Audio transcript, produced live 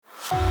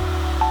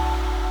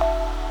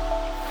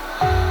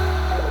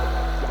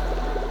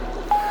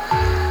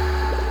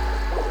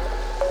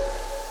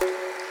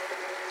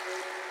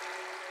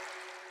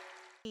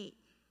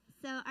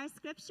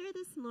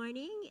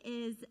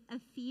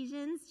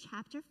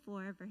chapter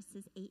 4,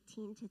 verses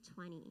 18 to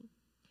 20.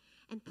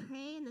 And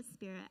pray in the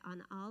Spirit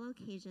on all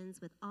occasions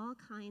with all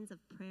kinds of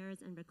prayers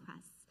and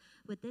requests.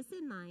 With this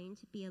in mind,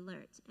 be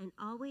alert and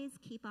always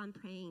keep on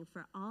praying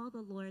for all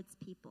the Lord's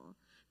people.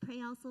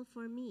 Pray also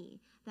for me,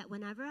 that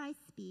whenever I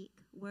speak,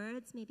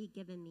 words may be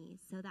given me,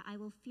 so that I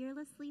will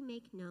fearlessly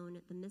make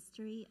known the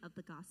mystery of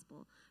the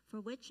gospel,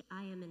 for which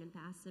I am an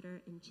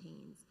ambassador in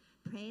chains.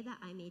 Pray that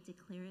I may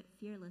declare it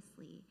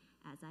fearlessly,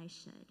 as I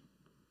should.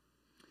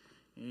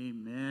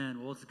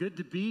 Amen. Well, it's good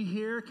to be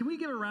here. Can we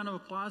give a round of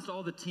applause to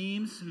all the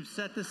teams who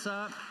set this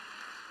up?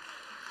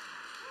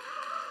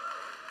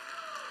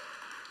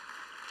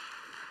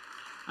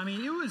 I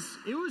mean,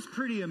 it was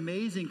pretty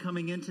amazing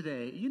coming in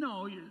today. You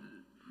know,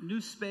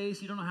 new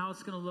space, you don't know how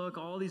it's going to look,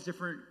 all these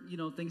different,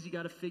 things you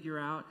got to figure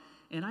out.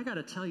 And I got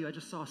to tell you, I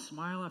just saw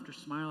smile after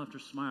smile after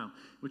smile,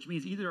 which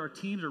means either our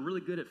teams are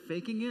really good at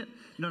faking it.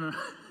 No.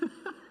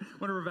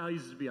 One of our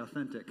values is to be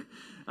authentic.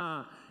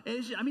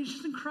 It's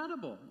just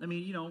incredible. I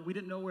mean, we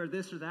didn't know where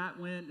this or that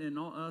went and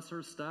all that sort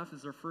of stuff.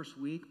 It's our first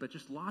week, but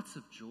just lots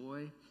of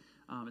joy.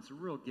 It's a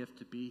real gift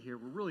to be here.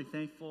 We're really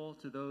thankful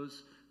to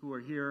those who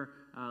are here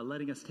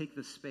letting us take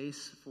this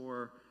space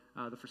for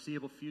the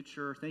foreseeable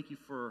future. Thank you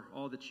for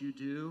all that you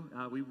do.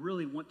 We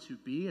really want to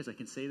be, as I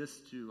can say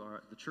this to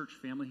the church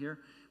family here,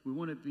 we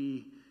want to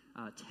be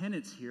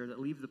tenants here that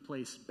leave the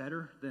place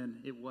better than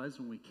it was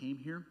when we came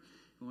here.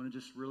 We want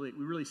to we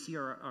really see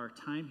our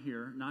time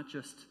here, not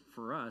just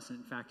for us.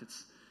 In fact,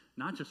 it's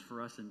not just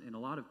for us in a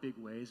lot of big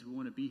ways. We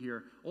want to be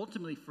here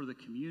ultimately for the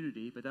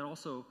community, but that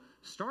also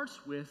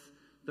starts with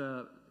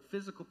the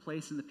physical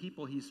place and the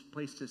people he's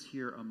placed us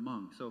here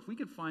among. So if we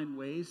could find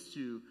ways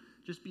to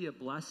just be a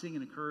blessing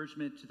and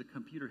encouragement to the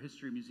Computer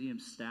History Museum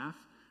staff,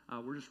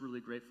 we're just really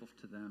grateful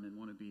to them and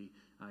want to be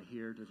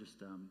here to just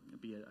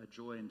be a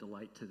joy and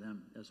delight to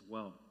them as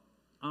well.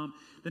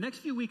 The next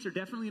few weeks are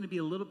definitely going to be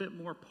a little bit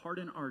more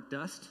pardon our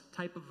dust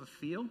type of a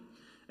feel.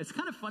 It's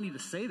kind of funny to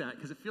say that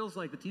because it feels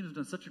like the team has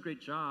done such a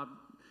great job,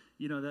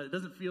 that it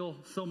doesn't feel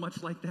so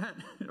much like that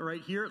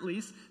right here at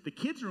least. The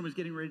kids' room is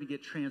getting ready to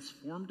get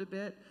transformed a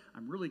bit.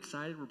 I'm really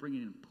excited. We're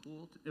bringing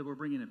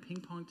in a ping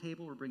pong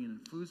table. We're bringing in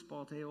a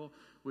foosball table,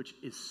 which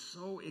is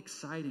so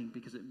exciting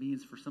because it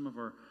means for some of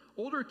our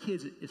older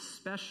kids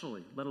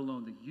especially, let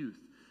alone the youth,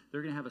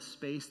 they're going to have a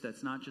space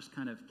that's not just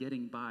kind of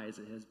getting by as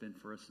it has been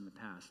for us in the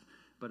past,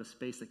 but a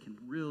space that can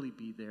really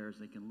be theirs.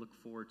 They can look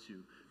forward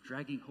to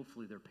dragging,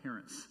 hopefully, their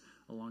parents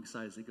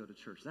alongside as they go to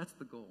church. That's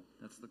the goal.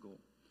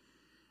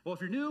 Well,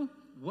 if you're new,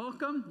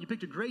 welcome. You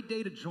picked a great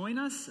day to join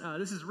us.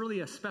 This is really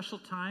a special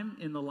time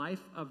in the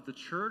life of the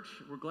church.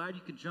 We're glad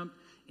you could jump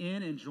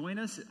in and join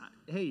us.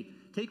 Hey,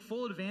 take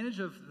full advantage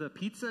of the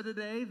pizza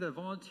today, the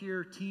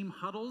volunteer team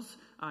huddles.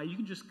 You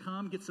can just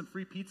come, get some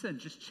free pizza, and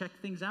just check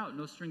things out.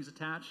 No strings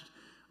attached.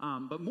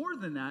 But more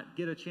than that,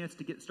 get a chance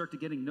to start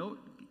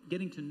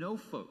getting to know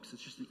folks.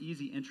 It's just an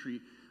easy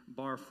entry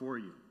bar for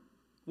you.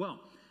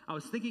 Well, I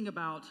was thinking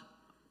about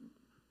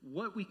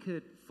what we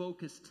could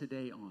focus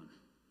today on.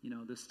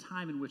 This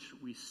time in which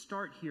we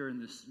start here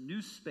in this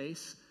new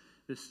space,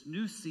 this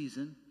new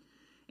season.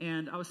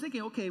 And I was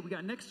thinking, okay, we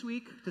got next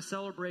week to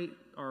celebrate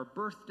our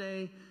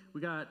birthday.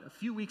 We got a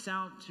few weeks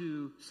out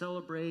to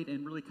celebrate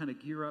and really kind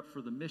of gear up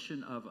for the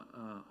mission of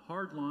a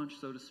hard launch,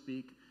 so to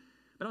speak.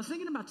 But I was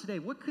thinking about today,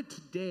 what could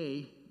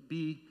today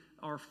be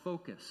our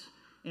focus?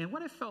 And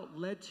what I felt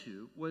led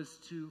to was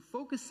to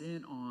focus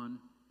in on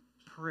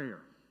prayer.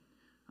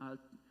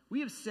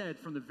 We have said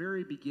from the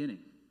very beginning,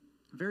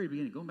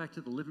 going back to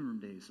the living room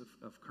days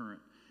of Current,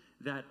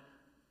 that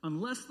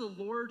unless the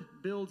Lord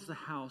builds the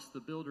house,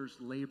 the builders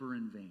labor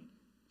in vain.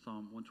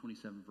 Psalm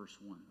 127, verse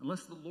 1.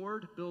 Unless the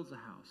Lord builds a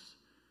house,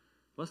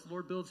 unless the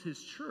Lord builds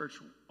his church,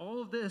 all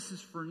of this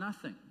is for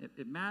nothing.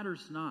 It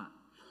matters not.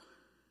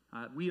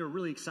 We are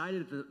really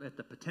excited at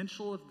the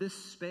potential of this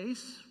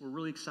space. We're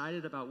really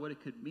excited about what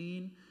it could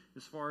mean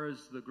as far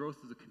as the growth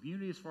of the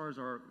community, as far as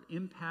our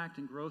impact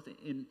and growth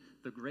in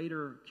the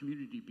greater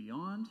community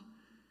beyond.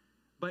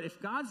 But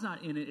if God's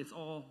not in it, it's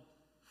all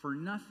for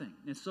nothing.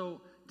 And so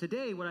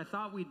today, what I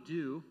thought we'd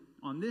do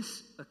on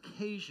this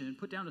occasion,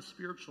 put down a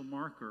spiritual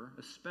marker,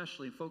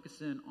 especially focus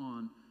in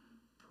on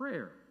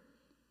prayer,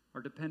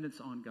 our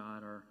dependence on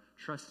God, our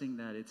trusting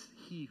that it's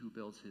he who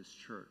builds his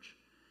church.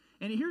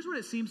 And here's what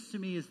it seems to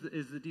me is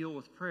the deal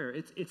with prayer.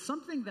 It's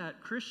something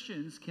that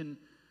Christians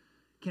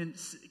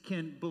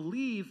can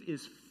believe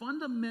is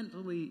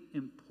fundamentally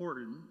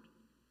important,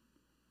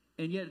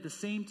 and yet at the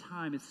same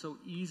time, it's so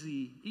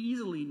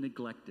easily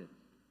neglected.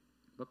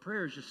 But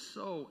prayer is just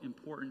so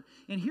important.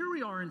 And here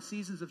we are in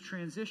seasons of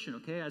transition,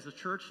 okay? As a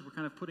church, we're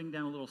kind of putting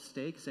down a little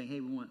stake, saying, hey,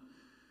 we want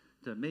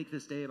to make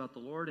this day about the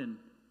Lord and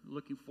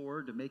looking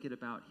forward to make it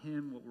about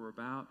him, what we're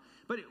about.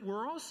 But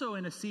we're also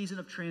in a season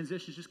of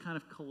transitions just kind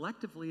of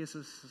collectively as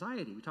a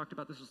society. We talked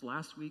about this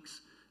last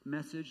week's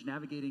message,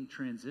 navigating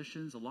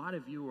transitions. A lot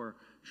of you are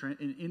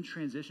in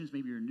transitions.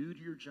 Maybe you're new to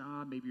your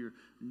job. Maybe you're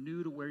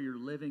new to where you're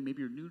living.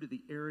 Maybe you're new to the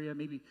area.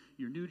 Maybe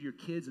you're new to your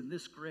kids in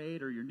this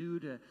grade, or you're new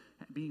to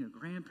being a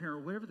grandparent, or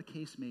whatever the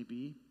case may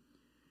be.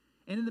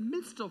 And in the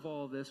midst of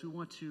all of this, we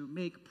want to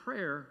make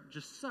prayer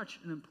just such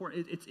an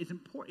important, it's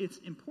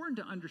important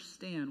to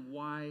understand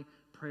why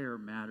prayer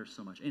matters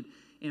so much.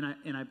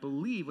 And I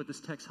believe what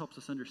this text helps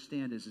us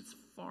understand is it's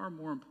far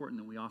more important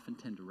than we often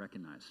tend to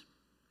recognize.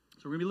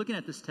 So we're going to be looking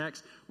at this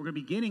text. We're going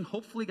to be beginning,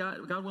 hopefully,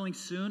 God willing,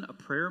 soon, a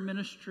prayer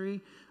ministry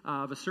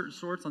of a certain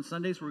sort on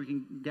Sundays where we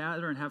can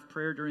gather and have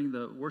prayer during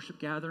the worship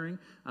gathering.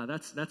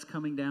 That's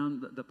coming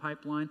down the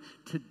pipeline.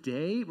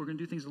 Today, we're going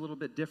to do things a little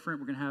bit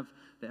different. We're going to have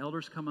the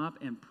elders come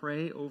up and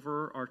pray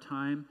over our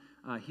time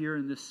here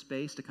in this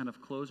space to kind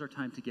of close our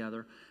time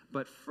together.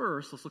 But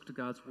first, let's look to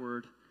God's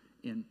word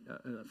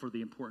for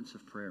the importance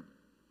of prayer.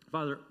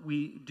 Father,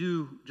 we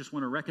do just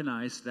want to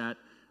recognize that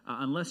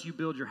unless you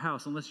build your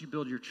house, unless you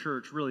build your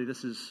church, really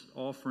this is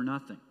all for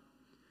nothing.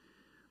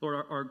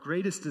 Lord, our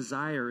greatest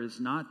desire is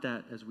not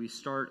that as we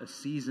start a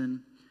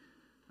season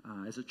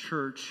as a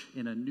church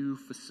in a new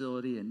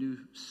facility, a new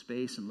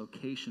space and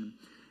location,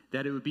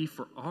 that it would be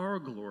for our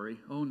glory.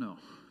 Oh, no.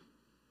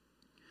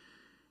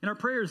 And our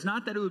prayer is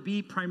not that it would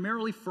be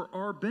primarily for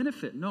our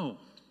benefit. No.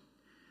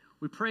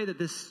 We pray that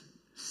this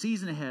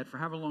season ahead, for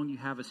however long you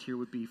have us here,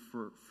 would be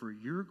for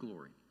your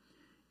glory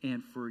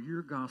and for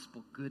your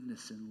gospel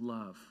goodness and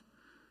love,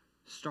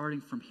 starting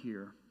from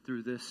here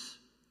through this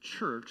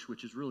church,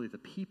 which is really the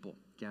people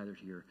gathered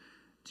here,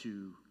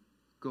 to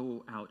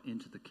go out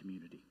into the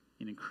community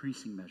in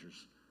increasing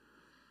measures.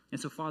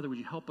 And so, Father, would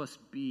you help us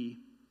be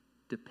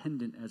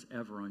dependent as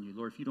ever on you?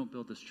 Lord, if you don't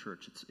build this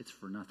church, it's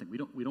for nothing. We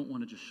don't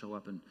want to just show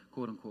up and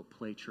quote-unquote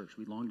play church.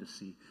 We long to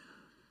see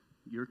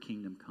your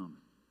kingdom come,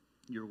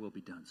 your will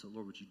be done. So,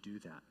 Lord, would you do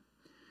that?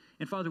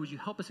 And Father, would you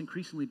help us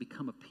increasingly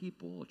become a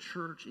people, a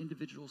church,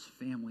 individuals,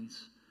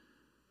 families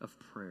of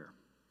prayer?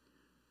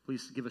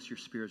 Please give us your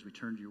spirit as we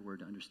turn to your word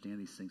to understand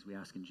these things. We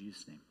ask in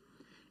Jesus' name.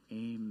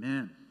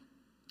 Amen.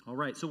 All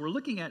right, so we're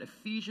looking at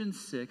Ephesians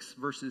 6,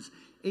 verses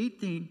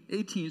 18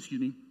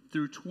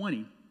 through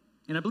 20.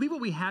 And I believe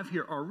what we have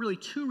here are really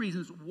two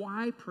reasons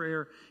why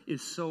prayer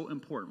is so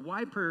important.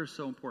 Why prayer is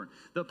so important.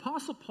 The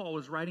Apostle Paul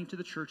was writing to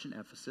the church in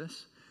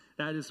Ephesus.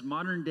 That is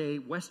modern-day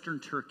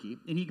Western Turkey.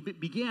 And he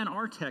began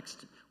our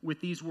text with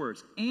these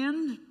words,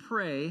 "And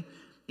pray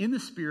in the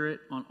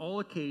Spirit on all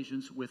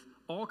occasions with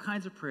all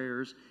kinds of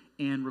prayers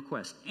and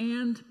requests."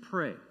 And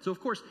pray. So, of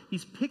course,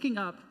 he's picking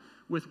up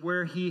with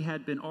where he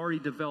had been already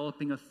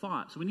developing a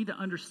thought. So we need to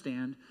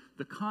understand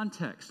the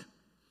context.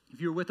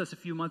 If you were with us a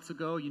few months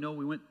ago, you know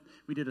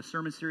we did a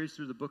sermon series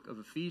through the book of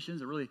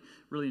Ephesians. I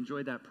really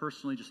enjoyed that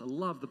personally. I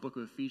love the book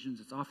of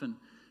Ephesians. It's often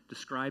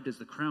described as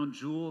the crown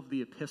jewel of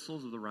the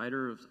epistles of the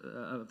writer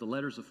of the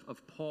letters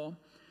of Paul.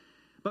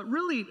 But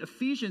really,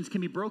 Ephesians can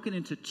be broken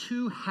into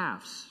two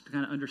halves to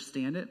kind of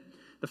understand it.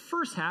 The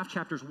first half,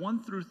 chapters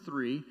 1 through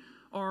 3,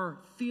 are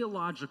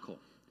theological.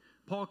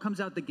 Paul comes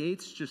out the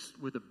gates just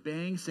with a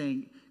bang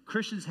saying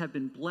Christians have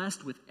been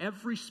blessed with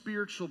every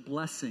spiritual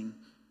blessing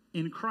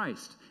in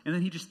Christ. And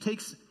then he just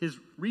takes his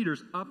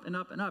readers up and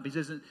up and up. He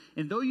says,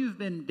 and though you've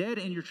been dead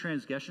in your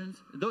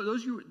transgressions,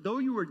 though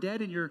you were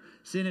dead in your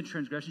sin and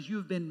transgressions, you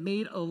have been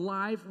made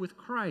alive with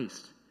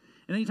Christ.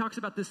 And then he talks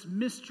about this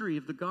mystery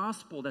of the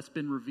gospel that's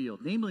been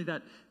revealed, namely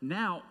that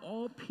now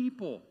all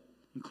people,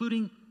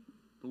 including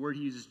the word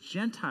he uses,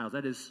 Gentiles,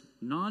 that is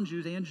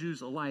non-Jews and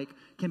Jews alike,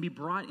 can be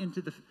brought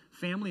into the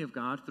family of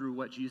God through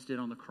what Jesus did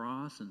on the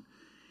cross.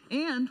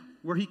 And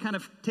where he kind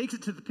of takes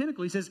it to the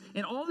pinnacle, he says,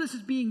 and all this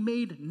is being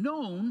made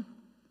known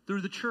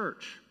through the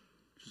church,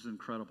 which is an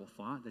incredible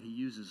thought that he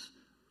uses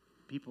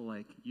people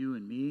like you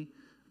and me,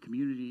 a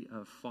community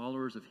of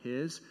followers of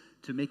his,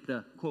 to make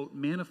the, quote,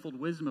 manifold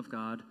wisdom of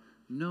God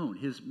known,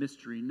 his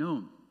mystery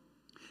known.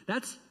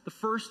 That's the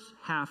first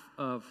half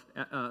of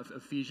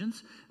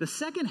Ephesians. The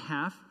second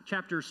half,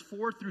 chapters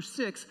 4 through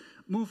 6,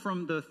 move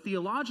from the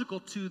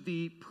theological to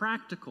the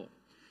practical.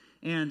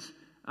 And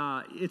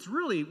it's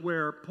really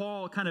where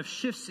Paul kind of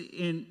shifts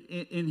in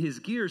his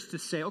gears to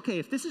say, okay,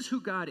 if this is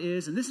who God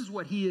is and this is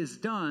what he has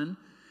done,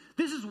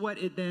 this is what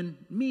it then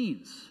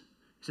means.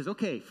 He says,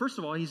 okay, first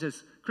of all, he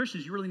says,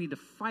 Christians, you really need to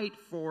fight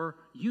for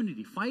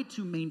unity. Fight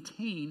to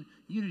maintain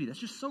unity. That's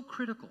just so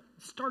critical.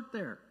 Start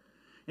there.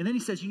 And then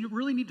he says, you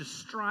really need to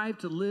strive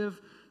to live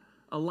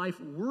a life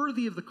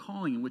worthy of the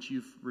calling in which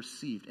you've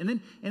received. And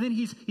then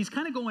he's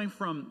kind of going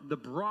from the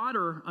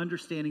broader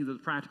understanding of the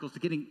practicals to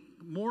getting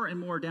more and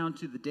more down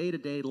to the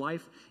day-to-day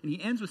life. And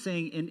he ends with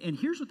saying, and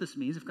here's what this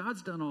means. If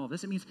God's done all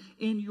this, it means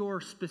in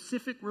your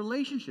specific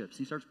relationships.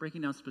 He starts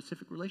breaking down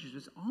specific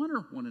relationships.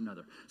 Honor one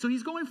another. So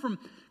he's going from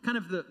kind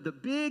of the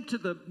big to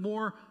the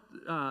more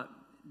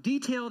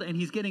detailed, and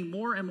he's getting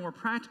more and more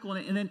practical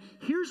in it. And then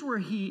here's where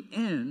he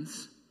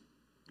ends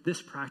this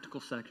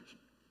practical section,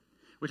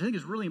 which I think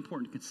is really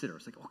important to consider.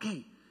 It's like,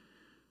 okay,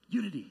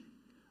 unity,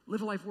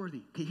 live a life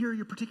worthy. Okay, here are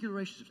your particular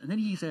relationships. And then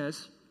he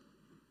says,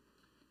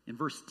 in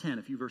verse 10,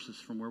 a few verses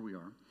from where we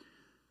are,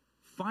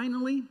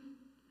 finally,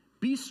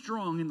 be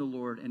strong in the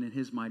Lord and in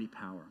his mighty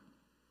power.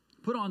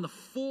 Put on the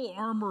full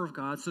armor of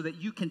God so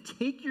that you can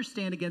take your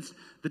stand against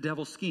the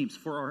devil's schemes.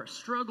 For our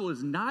struggle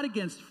is not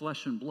against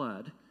flesh and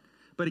blood,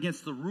 but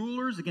against the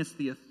rulers, against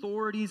the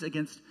authorities,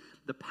 against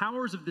the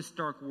powers of this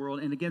dark world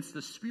and against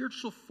the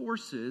spiritual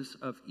forces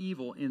of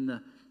evil in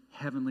the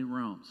heavenly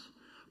realms.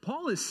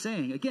 Paul is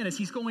saying, again, as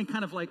he's going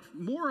kind of like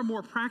more and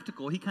more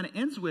practical, he kind of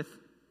ends with,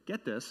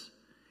 get this,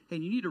 hey,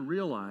 you need to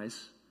realize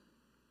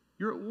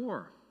you're at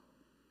war.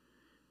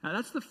 Now,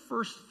 that's the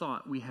first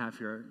thought we have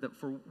here, that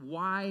for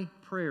why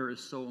prayer is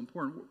so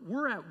important.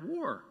 We're at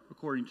war,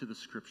 according to the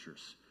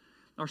Scriptures.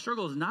 Our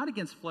struggle is not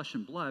against flesh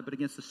and blood, but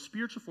against the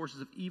spiritual forces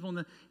of evil in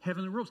the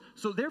heavenly realms.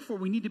 So therefore,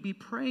 we need to be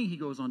praying, he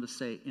goes on to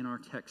say in our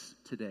text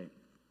today.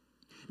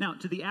 Now,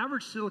 to the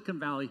average Silicon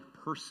Valley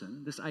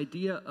person, this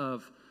idea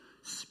of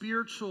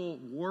spiritual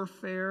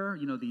warfare,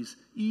 these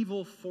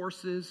evil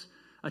forces,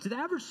 to the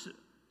average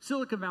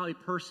Silicon Valley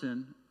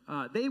person,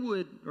 they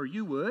would, or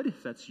you would,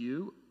 if that's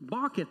you,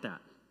 balk at that.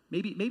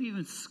 Maybe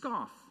even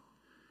scoff.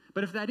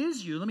 But if that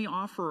is you, let me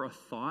offer a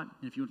thought.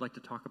 And if you would like to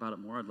talk about it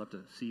more, I'd love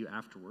to see you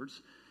afterwards.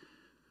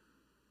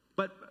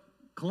 But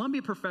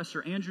Columbia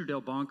professor Andrew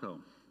Delbanco,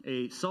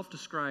 a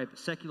self-described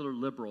secular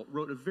liberal,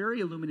 wrote a very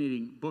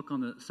illuminating book on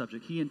the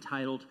subject. He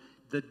entitled,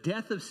 "The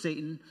Death of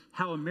Satan,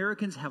 How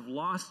Americans Have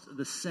Lost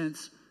the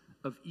Sense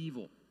of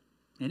Evil."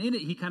 And in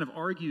it, he kind of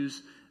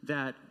argues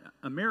that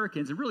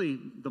Americans, and really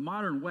the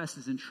modern West,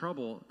 is in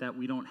trouble that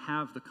we don't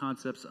have the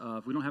concepts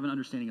of, we don't have an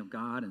understanding of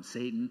God and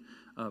Satan,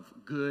 of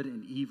good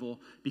and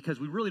evil, because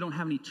we really don't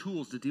have any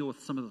tools to deal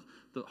with some of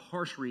the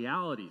harsh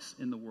realities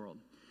in the world.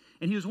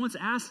 And he was once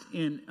asked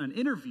in an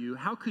interview,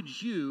 how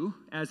could you,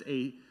 as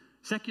a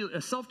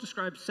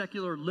self-described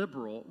secular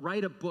liberal,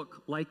 write a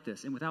book like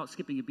this? And without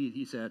skipping a beat,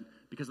 he said,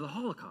 because of the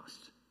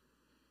Holocaust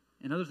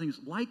and other things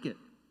like it.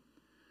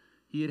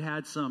 He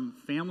had some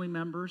family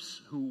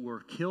members who were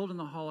killed in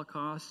the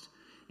Holocaust.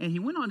 And he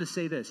went on to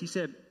say this. He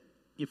said,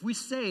 if we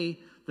say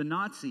the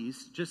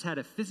Nazis just had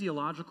a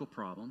physiological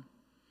problem,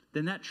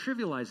 then that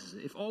trivializes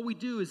it. If all we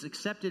do is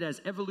accept it as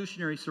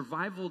evolutionary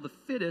survival of the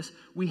fittest,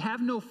 we have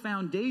no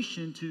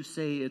foundation to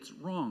say it's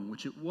wrong,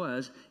 which it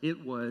was.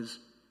 It was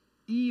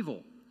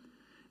evil.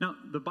 Now,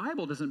 the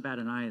Bible doesn't bat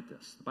an eye at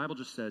this. The Bible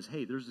just says,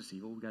 hey, there's this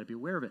evil. We've got to be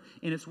aware of it.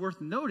 And it's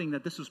worth noting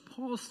that this was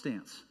Paul's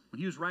stance. When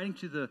he was writing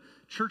to the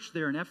church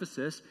there in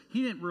Ephesus,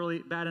 he didn't really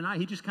bat an eye.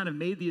 He just kind of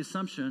made the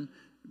assumption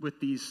with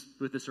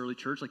this early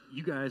church, like,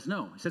 you guys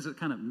know. He says it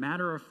kind of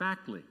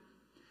matter-of-factly.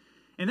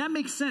 And that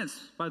makes sense,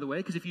 by the way,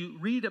 because if you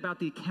read about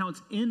the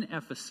accounts in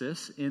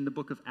Ephesus in the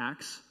book of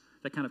Acts,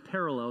 that kind of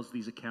parallels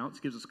these accounts,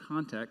 gives us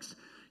context,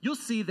 you'll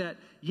see that,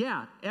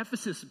 yeah,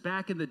 Ephesus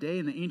back in the day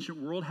in the ancient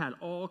world had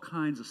all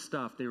kinds of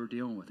stuff they were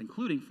dealing with,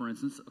 including, for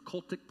instance,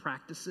 occultic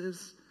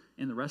practices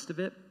and the rest of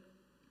it.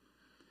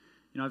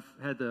 I've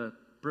had the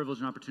privilege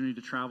and opportunity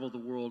to travel the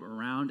world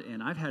around,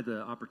 and I've had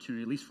the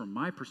opportunity, at least from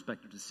my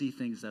perspective, to see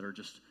things that are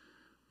just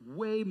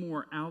way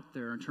more out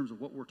there in terms of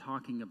what we're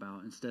talking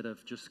about instead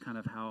of just kind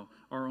of how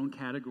our own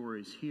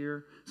categories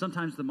here.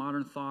 Sometimes the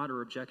modern thought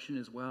or objection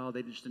is, well,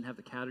 they just didn't have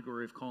the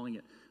category of calling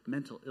it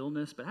mental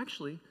illness. But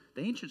actually,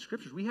 the ancient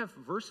scriptures, we have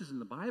verses in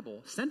the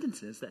Bible,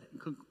 sentences that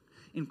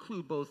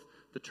include both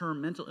the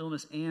term mental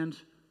illness and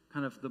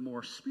kind of the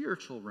more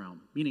spiritual realm,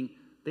 meaning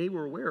they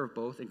were aware of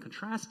both and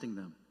contrasting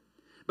them.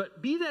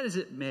 But be that as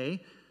it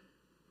may,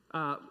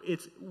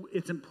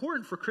 it's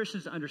important for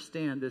Christians to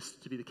understand this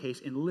to be the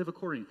case and live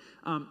according.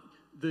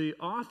 The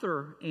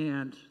author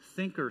and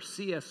thinker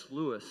C.S.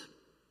 Lewis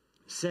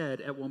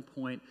said at one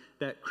point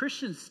that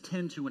Christians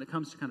tend to, when it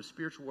comes to kind of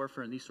spiritual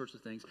warfare and these sorts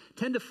of things,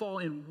 tend to fall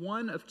in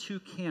one of two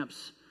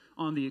camps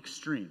on the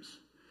extremes.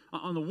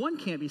 On the one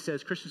camp, he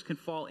says, Christians can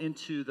fall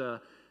into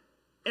the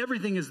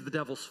everything is the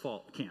devil's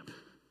fault camp.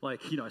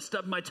 Like, I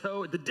stubbed my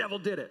toe, the devil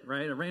did it,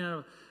 right? I ran out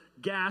of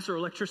gas or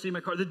electricity in my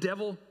car, the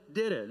devil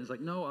did it. And it's like,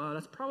 no,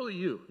 that's probably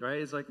you, right?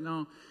 It's like,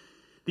 no.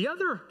 The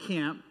other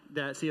camp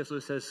that C.S.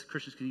 Lewis says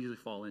Christians can easily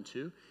fall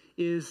into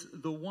is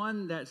the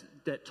one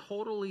that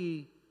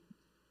totally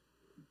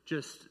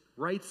just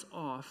writes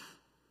off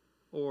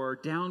or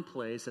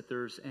downplays that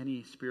there's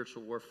any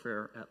spiritual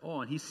warfare at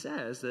all. And he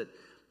says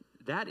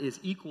that is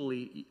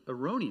equally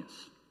erroneous.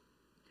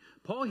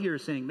 Paul here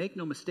is saying, make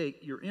no mistake,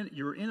 you're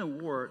in a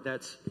war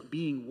that's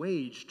being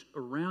waged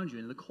around you.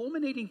 And the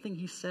culminating thing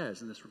he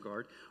says in this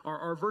regard are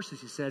our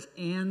verses. He says,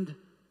 and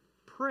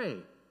pray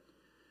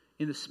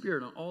in the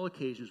Spirit on all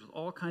occasions with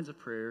all kinds of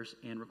prayers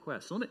and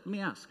requests. So let me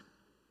ask,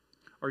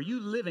 are you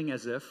living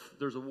as if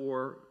there's a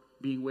war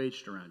being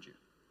waged around you?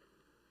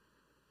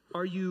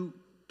 Are you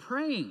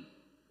praying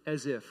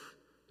as if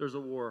there's a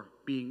war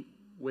being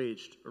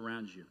waged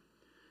around you?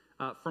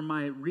 From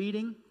my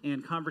reading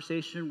and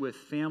conversation with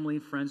family,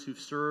 friends who've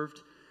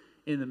served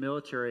in the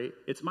military,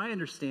 it's my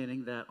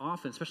understanding that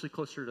often, especially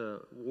closer to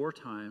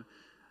wartime,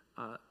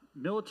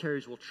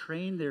 militaries will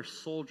train their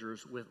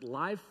soldiers with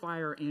live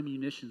fire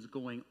ammunitions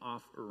going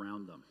off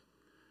around them.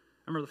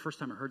 I remember the first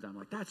time I heard that, I'm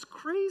like, that's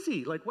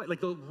crazy. Like what? Like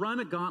they'll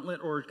run a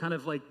gauntlet or kind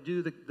of like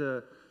do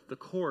the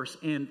course,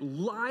 and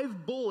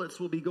live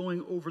bullets will be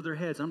going over their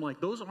heads. I'm like,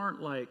 those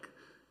aren't like,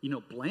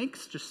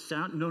 blanks, just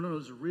sound. No,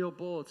 those are real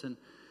bullets. And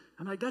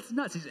I'm like, that's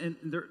nuts. And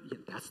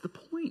that's the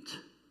point.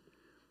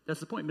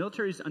 That's the point.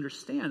 Militaries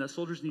understand that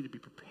soldiers need to be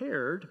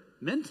prepared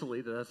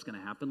mentally that that's going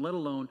to happen, let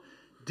alone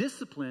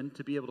disciplined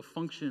to be able to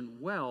function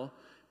well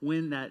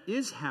when that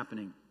is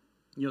happening.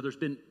 There's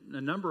been a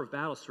number of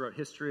battles throughout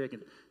history. I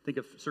can think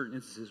of certain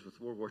instances with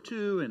World War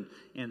II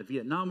and the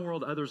Vietnam War,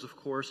 others, of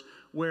course,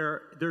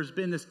 where there's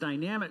been this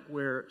dynamic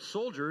where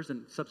soldiers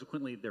and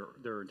subsequently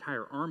their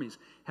entire armies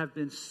have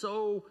been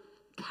so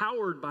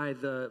cowed by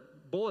the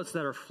bullets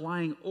that are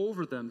flying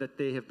over them that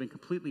they have been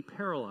completely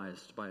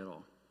paralyzed by it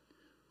all,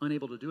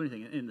 unable to do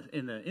anything.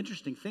 And the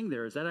interesting thing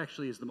there is that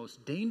actually is the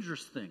most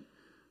dangerous thing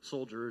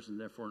soldiers and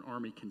therefore an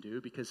army can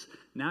do, because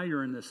now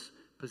you're in this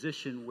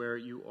position where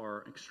you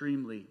are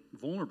extremely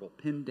vulnerable,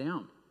 pinned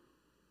down.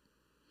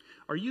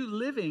 Are you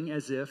living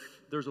as if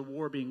there's a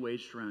war being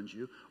waged around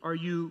you? Are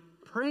you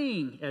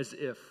praying as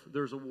if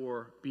there's a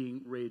war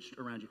being waged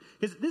around you?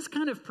 Because this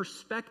kind of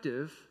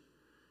perspective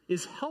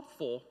is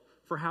helpful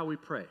for how we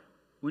pray,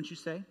 wouldn't you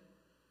say?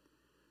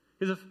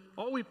 Because if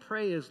all we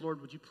pray is,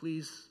 Lord, would you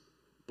please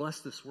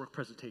bless this work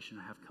presentation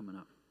I have coming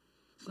up?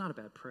 It's not a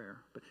bad prayer.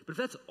 But if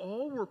that's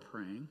all we're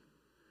praying,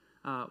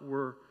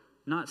 we're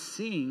not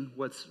seeing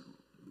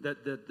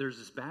that there's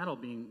this battle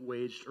being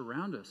waged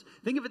around us.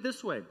 Think of it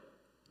this way.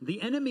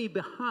 The enemy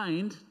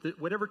behind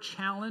whatever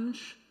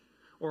challenge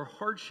or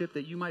hardship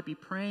that you might be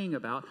praying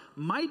about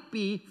might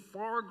be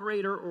far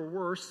greater or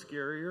worse,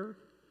 scarier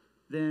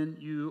than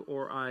you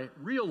or I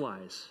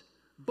realize.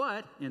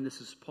 But, and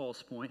this is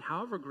Paul's point,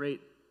 however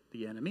great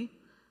the enemy,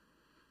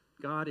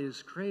 God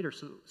is greater.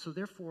 So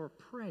therefore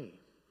pray.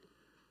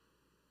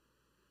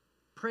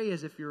 Pray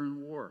as if you're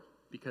in war,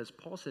 because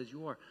Paul says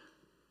you are.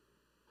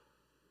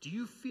 Do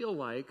you feel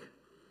like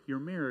your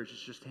marriage is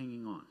just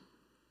hanging on?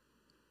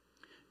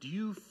 Do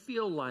you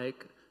feel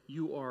like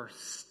you are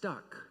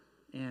stuck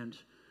and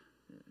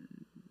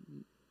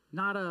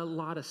not a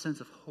lot of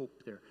sense of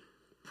hope there?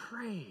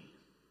 Pray.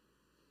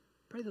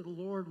 Pray that the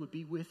Lord would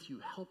be with you,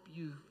 help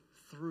you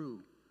through.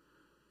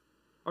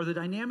 Are the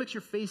dynamics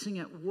you're facing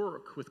at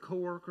work with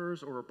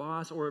coworkers or a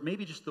boss, or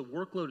maybe just the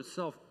workload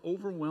itself,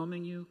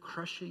 overwhelming you,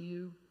 crushing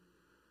you?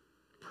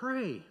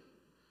 Pray.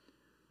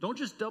 Don't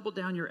just double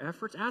down your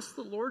efforts. Ask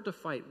the Lord to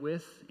fight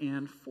with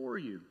and for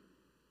you.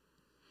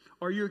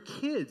 Are your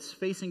kids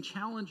facing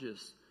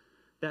challenges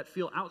that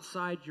feel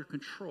outside your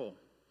control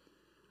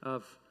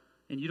and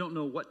you don't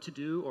know what to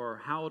do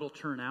or how it'll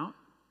turn out?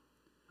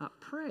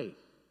 Pray.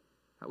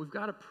 We've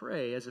got to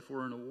pray as if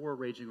we're in a war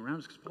raging around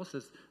us, because Paul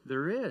says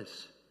there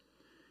is.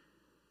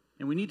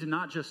 And we need to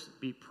not just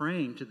be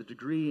praying to the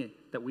degree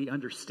that we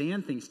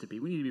understand things to be.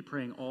 We need to be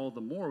praying all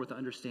the more with the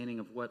understanding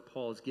of what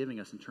Paul is giving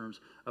us in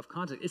terms of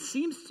context. It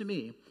seems to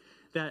me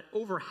that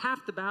over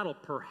half the battle,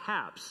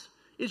 perhaps,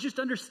 is just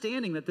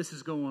understanding that this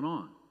is going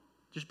on.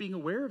 Just being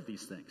aware of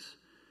these things.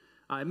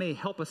 It may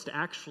help us to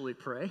actually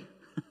pray.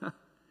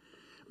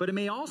 But it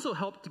may also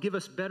help to give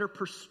us better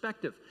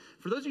perspective.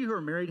 For those of you who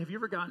are married, have you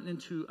ever gotten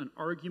into an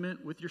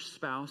argument with your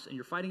spouse and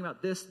you're fighting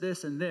about this,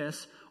 this, and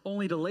this,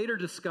 only to later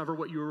discover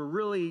what you were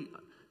really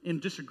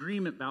in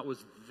disagreement about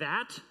was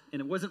that,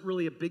 and it wasn't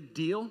really a big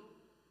deal?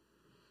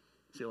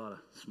 I see a lot of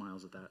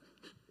smiles at that.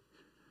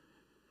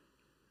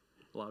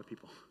 A lot of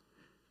people.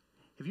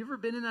 Have you ever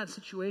been in that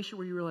situation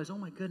where you realize, oh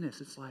my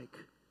goodness, it's like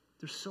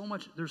there's so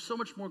much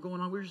more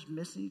going on. We're just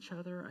missing each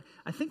other.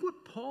 I think what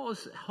Paul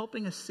is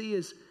helping us see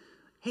is,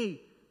 hey,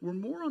 we're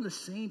more on the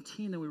same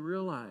team than we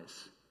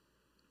realize.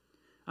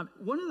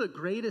 One of the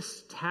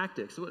greatest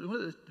tactics, one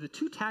of the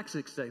two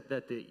tactics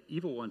that the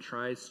evil one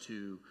tries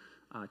to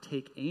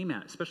take aim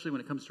at, especially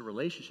when it comes to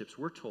relationships,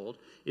 we're told,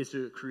 is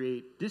to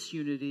create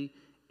disunity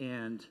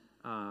and,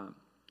 lost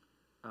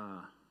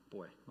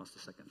a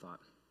second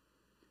thought.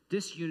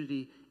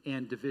 Disunity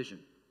and division.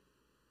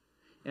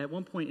 At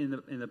one point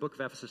in the book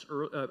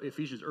of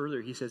Ephesians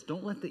earlier, he says,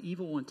 don't let the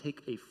evil one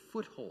take a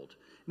foothold.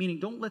 Meaning,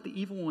 don't let the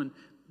evil one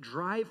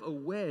drive a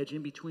wedge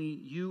in between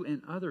you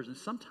and others. And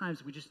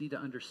sometimes we just need to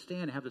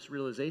understand and have this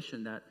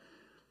realization that,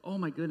 oh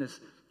my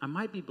goodness, I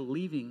might be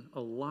believing a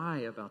lie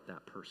about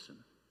that person.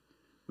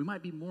 We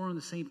might be more on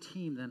the same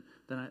team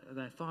than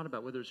I thought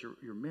about, whether it's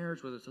your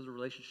marriage, whether it's other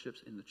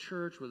relationships in the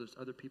church, whether it's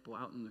other people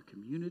out in the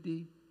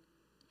community.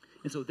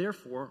 And so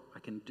therefore, I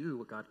can do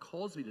what God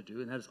calls me to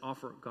do, and that is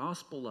offer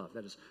gospel love.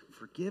 That is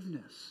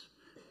forgiveness,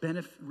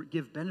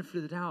 give benefit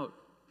of the doubt,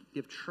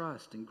 give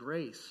trust and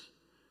grace.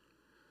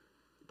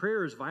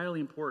 Prayer is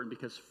vitally important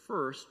because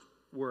first,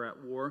 we're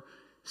at war.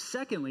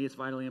 Secondly, it's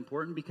vitally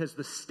important because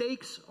the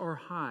stakes are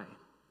high,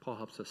 Paul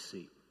helps us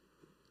see.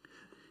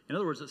 In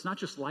other words, it's not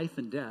just life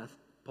and death.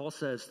 Paul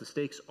says the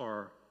stakes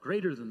are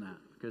greater than that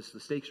because the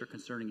stakes are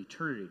concerning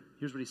eternity.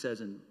 Here's what he says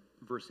in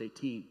verse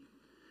 18.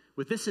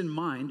 With this in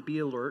mind, be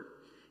alert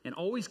and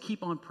always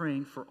keep on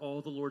praying for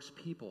all the Lord's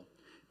people.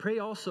 Pray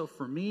also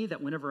for me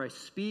that whenever I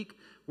speak,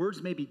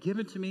 words may be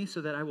given to me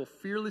so that I will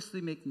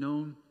fearlessly make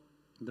known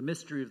the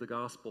mystery of the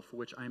gospel for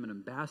which I am an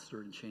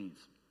ambassador in chains.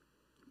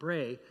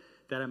 Pray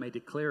that I may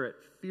declare it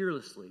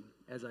fearlessly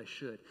as I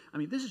should. I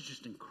mean, this is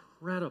just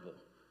incredible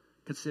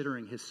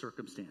considering his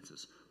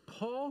circumstances.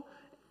 Paul,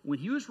 when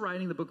he was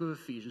writing the book of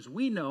Ephesians,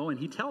 we know, and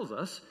he tells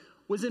us,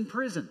 was in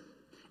prison.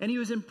 And he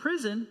was in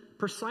prison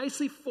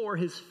precisely for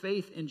his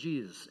faith in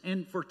Jesus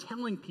and for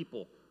telling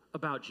people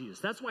about Jesus.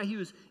 That's why he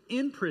was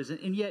in prison.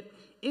 And yet,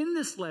 in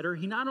this letter,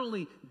 he not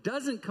only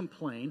doesn't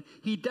complain,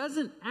 he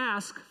doesn't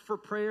ask for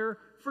prayer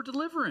for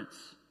deliverance.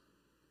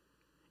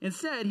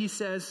 Instead, he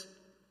says,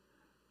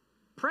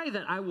 pray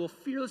that I will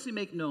fearlessly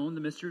make known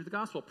the mystery of the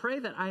gospel. Pray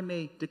that I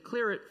may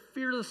declare it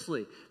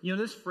fearlessly. You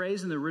know, this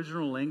phrase in the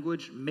original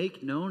language,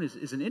 make known,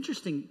 is an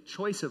interesting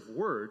choice of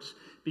words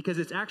because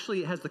it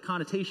has the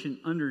connotation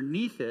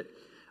underneath it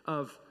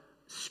of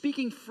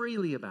speaking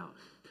freely about.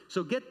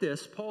 So get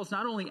this, Paul's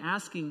not only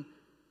asking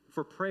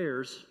for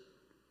prayers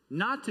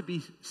not to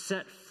be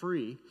set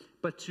free,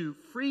 but to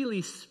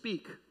freely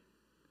speak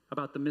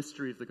about the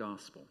mystery of the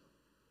gospel.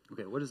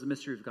 Okay, what is the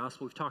mystery of the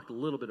gospel? We've talked a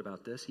little bit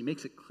about this. He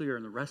makes it clear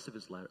in the rest of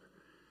his letter.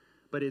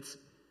 But it's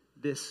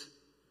this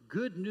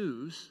good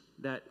news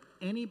that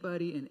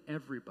anybody and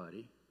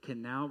everybody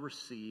can now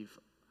receive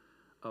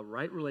a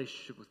right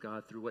relationship with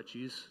God through what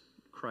Jesus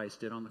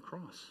Christ did on the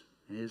cross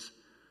and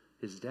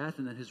his death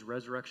and then his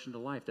resurrection to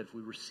life. That if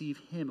we receive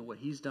him and what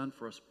he's done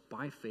for us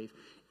by faith,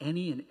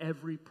 any and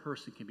every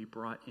person can be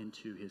brought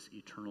into his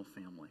eternal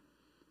family.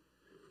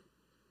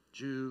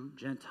 Jew,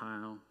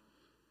 Gentile,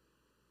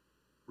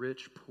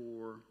 rich,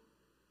 poor,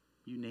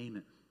 you name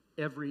it.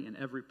 Any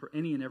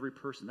and every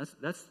person.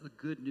 That's the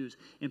good news.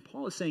 And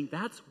Paul is saying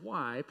that's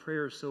why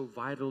prayer is so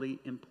vitally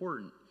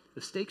important.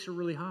 The stakes are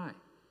really high.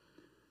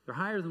 They're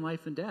higher than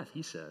life and death,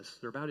 he says.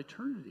 They're about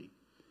eternity.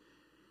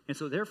 And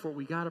so therefore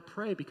we got to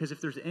pray, because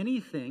if there's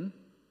anything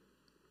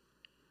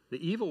the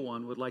evil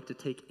one would like to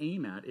take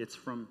aim at, it's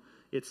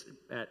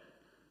at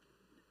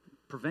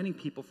preventing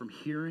people from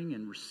hearing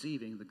and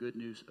receiving the good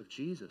news of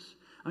Jesus.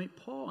 I mean,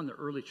 Paul and the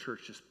early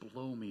church just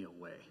blow me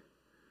away.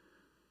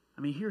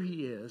 I mean, here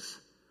he is,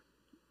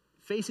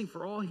 facing,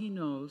 for all he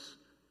knows,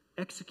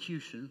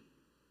 execution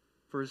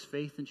for his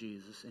faith in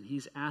Jesus, and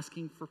he's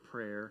asking for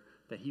prayer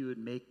that he would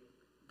make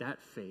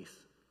that faith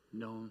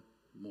known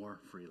more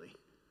freely.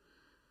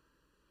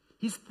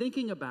 He's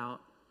thinking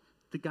about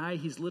the guy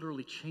he's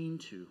literally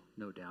chained to,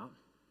 no doubt.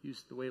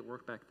 Used the way it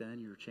worked back then.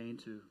 You were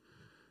chained to,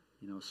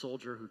 a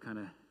soldier who kind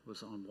of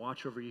was on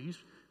watch over you.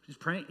 He's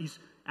praying. He's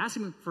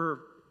asking for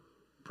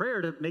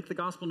prayer to make the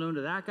gospel known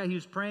to that guy. He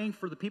was praying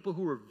for the people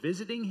who were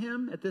visiting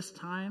him at this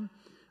time,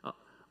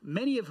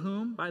 many of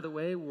whom, by the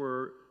way,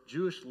 were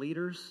Jewish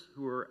leaders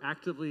who were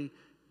actively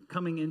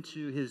coming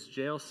into his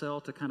jail cell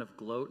to kind of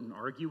gloat and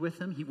argue with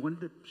him. He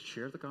wanted to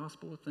share the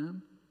gospel with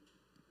them.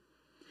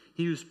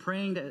 He was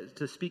praying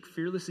to speak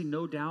fearlessly,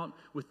 no doubt,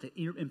 with the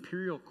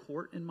imperial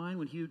court in mind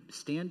when he would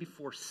stand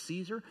before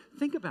Caesar.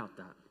 Think about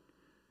that.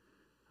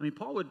 I mean,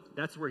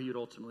 that's where he would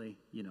ultimately,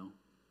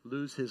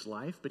 lose his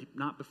life, but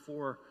not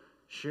before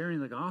sharing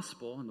the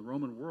gospel in the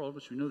Roman world,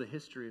 which we know the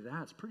history of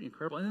that. It's pretty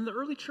incredible. And then the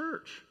early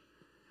church.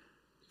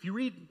 If you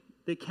read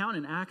the account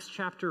in Acts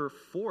chapter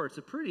 4, it's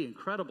a pretty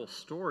incredible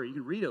story. You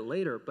can read it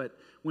later, but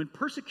when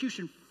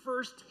persecution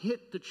first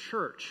hit the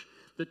church,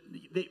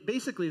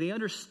 they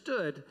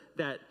understood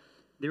that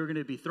they were going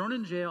to be thrown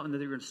in jail and that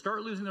they were going to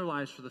start losing their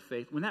lives for the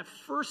faith. When that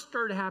first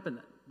started to happen,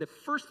 the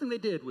first thing they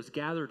did was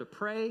gather to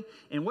pray,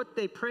 and what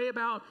they pray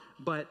about,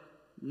 but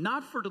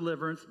not for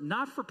deliverance,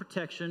 not for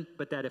protection,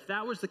 but that if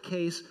that was the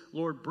case,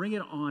 Lord, bring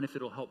it on if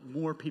it'll help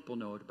more people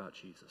know about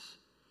Jesus.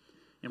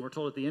 And we're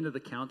told at the end of the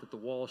count that the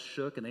walls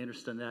shook, and they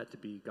understood that to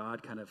be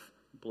God kind of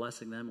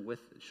blessing them with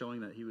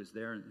showing that he was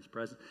there in his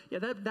presence. Yeah,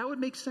 that would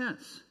make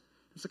sense.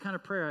 It's the kind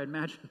of prayer I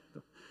imagine,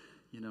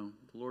 the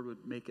Lord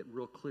would make it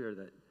real clear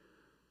that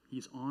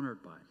he's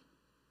honored by.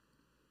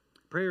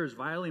 Prayer is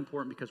vitally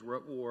important because we're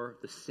at war.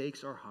 The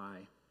stakes are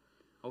high.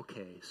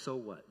 Okay, so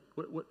what?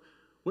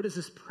 What does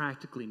this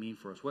practically mean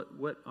for us?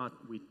 What ought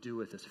we do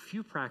with this? A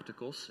few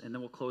practicals, and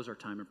then we'll close our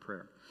time in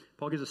prayer.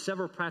 Paul gives us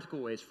several practical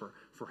ways for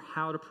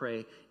how to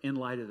pray in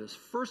light of this.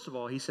 First of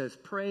all, he says,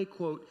 pray,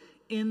 quote,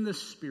 in the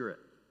Spirit.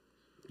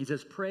 He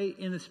says, pray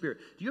in the Spirit.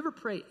 Do you ever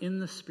pray in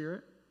the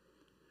Spirit?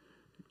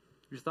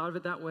 You thought of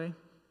it that way?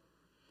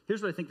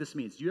 Here's what I think this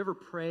means. Do you ever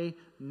pray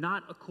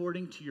not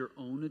according to your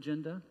own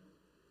agenda?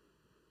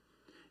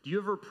 Do you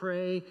ever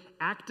pray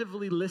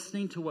actively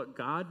listening to what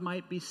God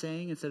might be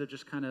saying instead of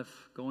just kind of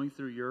going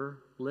through your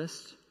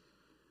list?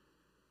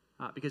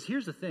 Because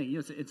here's the thing,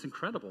 it's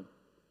incredible.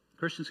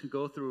 Christians can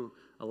go through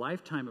a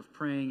lifetime of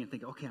praying and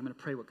think, okay, I'm going to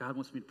pray what God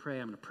wants me to pray.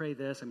 I'm going to pray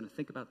this. I'm going to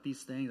think about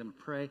these things. I'm going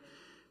to pray.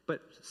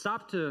 But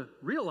stop to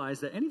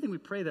realize that anything we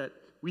pray that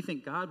we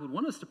think God would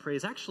want us to pray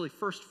is actually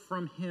first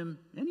from him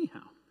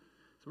anyhow.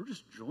 So we're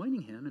just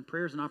joining him, and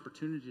prayer is an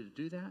opportunity to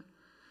do that.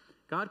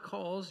 God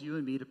calls you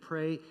and me to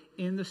pray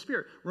in the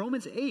Spirit.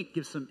 Romans 8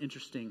 gives some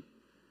interesting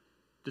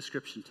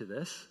description to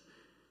this.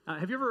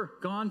 Have you ever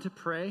gone to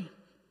pray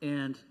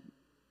and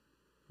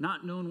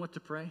not known what to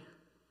pray? Has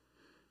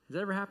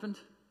that ever happened?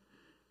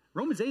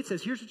 Romans 8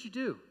 says, here's what you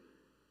do.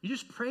 You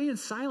just pray in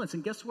silence,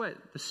 and guess what?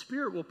 The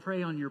Spirit will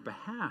pray on your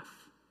behalf.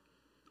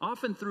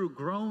 Often through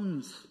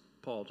groans,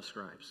 Paul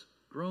describes.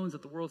 Groans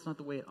that the world's not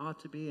the way it ought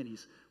to be, and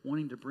he's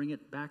wanting to bring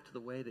it back to the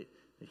way that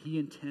he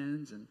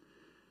intends. And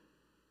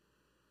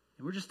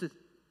we're just to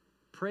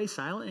pray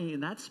silently,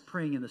 and that's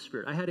praying in the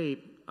Spirit. I had a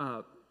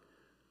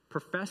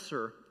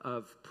professor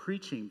of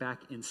preaching back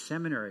in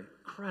seminary.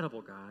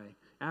 Incredible guy,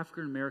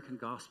 African-American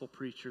gospel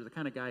preacher, the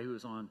kind of guy who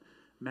was on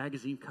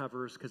magazine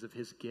covers because of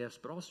his gifts,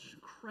 but also just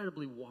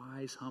incredibly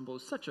wise, humble.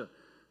 Such a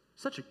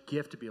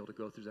gift to be able to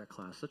go through that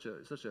class. Such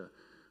a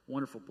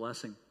wonderful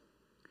blessing.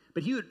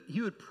 But he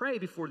would pray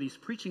before these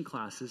preaching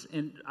classes,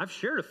 and I've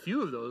shared a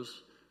few of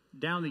those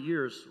down the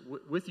years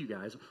with you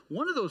guys.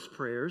 One of those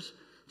prayers,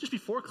 just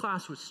before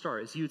class would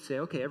start, is he would say,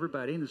 okay,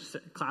 everybody in this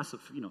class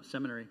of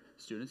seminary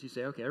students, he'd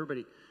say, okay,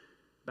 everybody,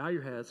 bow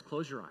your heads,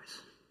 close your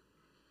eyes.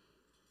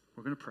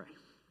 We're going to pray.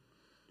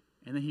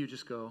 And then he would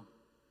just go,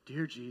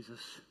 dear Jesus,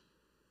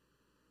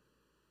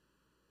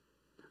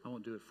 I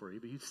won't do it for you,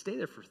 but he'd stay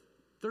there for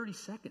 30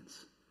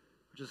 seconds,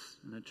 just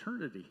an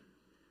eternity,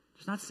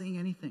 just not saying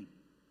anything.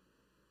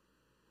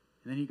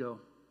 And then he'd go,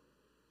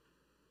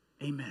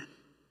 amen.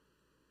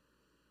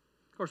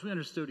 Of course, we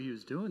understood what he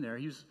was doing there.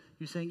 He was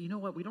saying, you know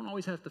what, we don't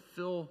always have to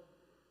fill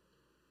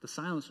the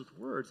silence with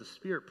words. The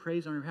Spirit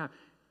prays on your behalf.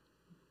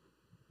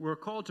 We're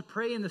called to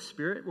pray in the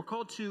Spirit. We're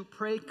called to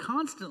pray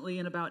constantly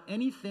and about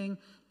anything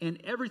and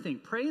everything.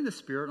 Pray in the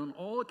Spirit on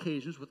all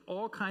occasions with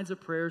all kinds of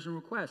prayers and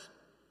requests.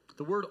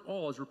 The word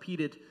all is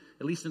repeated,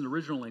 at least in the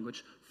original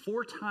language,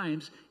 4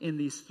 times in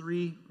these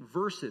 3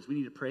 verses. We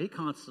need to pray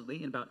constantly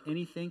and about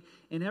anything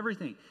and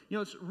everything.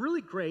 It's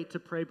really great to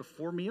pray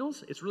before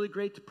meals. It's really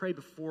great to pray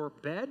before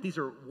bed. These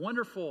are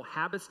wonderful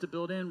habits to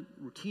build in,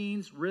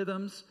 routines,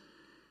 rhythms.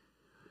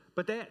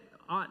 But that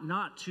ought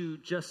not to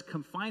just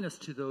confine us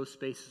to those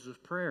spaces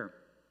of prayer.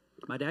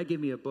 My dad gave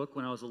me a book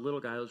when I was a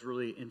little guy that was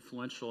really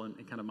influential in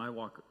kind of my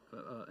walk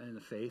in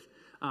the faith,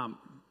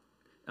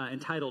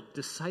 entitled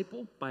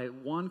Disciple by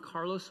Juan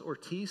Carlos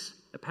Ortiz,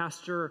 a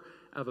pastor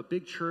of a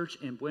big church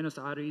in Buenos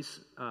Aires,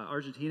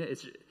 Argentina.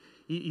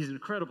 He's an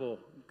incredible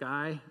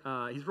guy.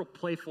 He's a real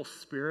playful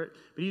spirit.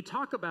 But you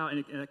talk about,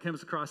 and it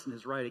comes across in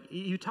his writing,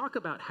 you talk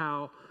about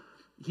how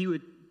he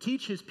would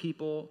teach his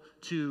people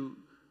to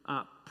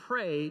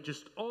pray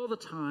just all the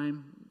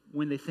time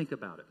when they think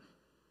about it.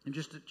 And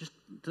just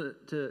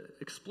to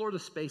explore the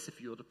space,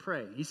 if you will, to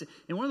pray. He said,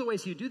 and one of the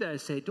ways he would do that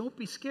is say, don't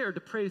be scared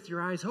to pray with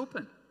your eyes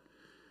open.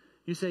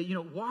 You say,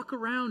 walk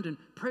around and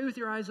pray with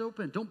your eyes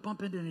open. Don't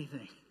bump into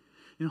anything.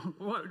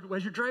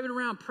 As you're driving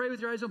around, pray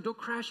with your eyes open. Don't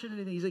crash into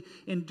anything. He's like,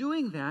 in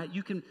doing that,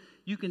 you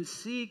can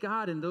see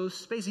God in those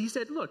spaces. He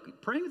said,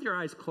 look, praying with your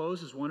eyes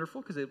closed is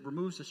wonderful because it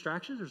removes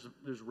distractions.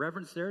 There's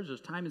reverence there.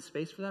 There's time and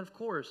space for that, of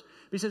course.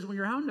 But he says, when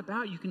you're out and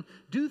about, you can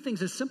do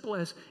things as simple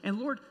as, and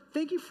Lord,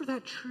 thank you for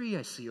that tree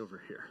I see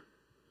over here.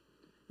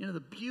 The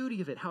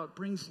beauty of it, how it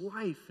brings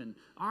life and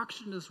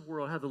oxygen to this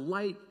world, how the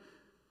light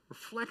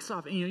reflects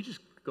off. And, he just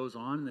goes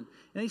on. And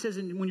then he says,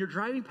 and when you're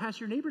driving past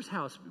your neighbor's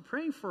house,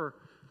 praying for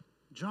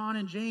John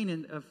and Jane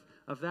and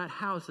of that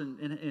house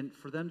and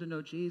for them to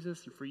know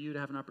Jesus and for you to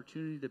have an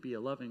opportunity to be a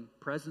loving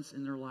presence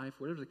in their life,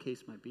 whatever the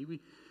case might be. We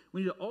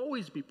need to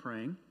always be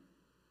praying.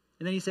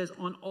 And then he says,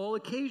 on all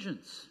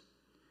occasions.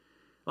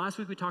 Last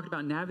week we talked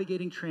about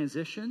navigating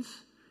transitions.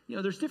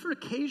 There's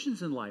different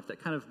occasions in life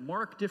that kind of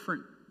mark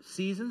different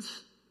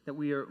seasons that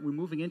we're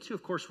moving into.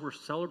 Of course, we're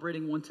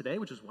celebrating one today,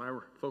 which is why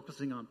we're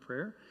focusing on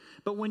prayer.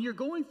 But when you're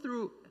going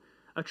through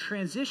a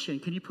transition,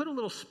 can you put a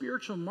little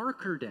spiritual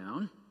marker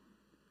down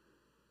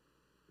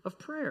of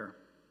prayer?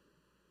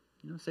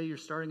 Say you're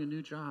starting a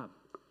new job,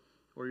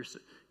 or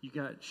you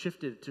got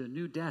shifted to a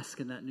new desk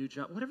in that new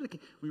job. Whatever the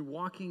case, when you're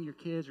walking your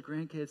kids or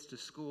grandkids to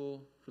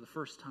school for the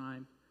first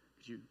time,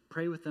 could you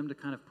pray with them to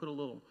kind of put a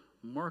little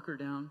marker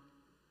down?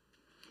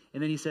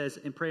 And then he says,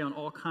 and pray on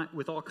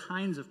with all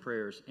kinds of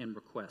prayers and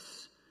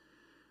requests.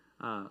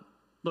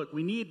 Look,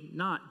 we need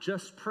not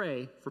just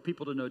pray for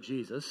people to know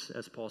Jesus,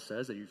 as Paul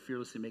says, that you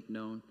fearlessly make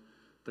known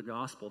the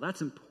gospel.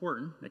 That's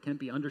important. That can't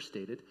be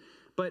understated.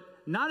 But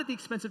not at the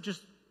expense of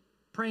just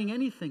praying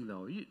anything,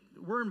 though.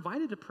 We're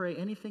invited to pray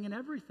anything and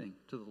everything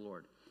to the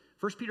Lord.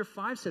 1 Peter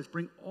 5 says,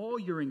 bring all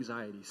your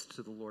anxieties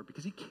to the Lord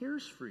because he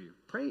cares for you.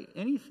 Pray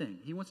anything.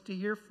 He wants to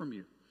hear from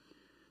you.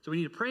 So we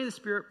need to pray in the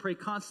Spirit, pray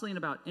constantly and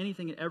about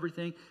anything and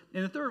everything.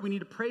 And the third, we need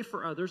to pray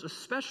for others,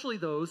 especially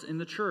those in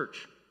the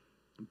church.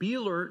 Be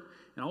alert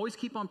and always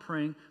keep on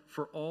praying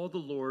for all the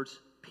Lord's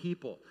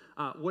people.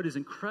 What is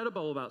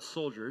incredible about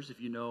soldiers,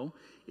 if you know,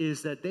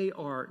 is that they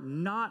are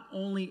not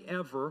only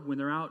ever, when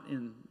they're out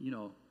in,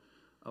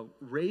 a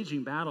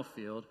raging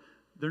battlefield,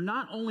 they're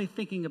not only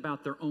thinking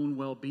about their own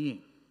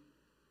well-being.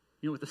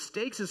 With the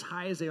stakes as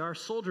high as they are,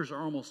 soldiers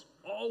are almost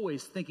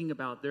always thinking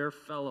about their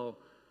fellow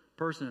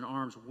person in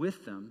arms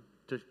with them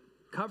to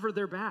cover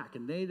their back.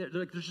 And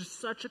there's just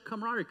such a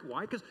camaraderie.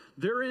 Why? Because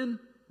they're in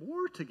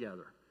war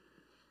together.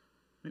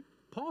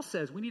 Paul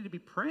says we need to be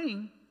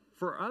praying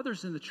for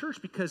others in the church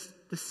because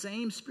the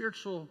same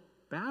spiritual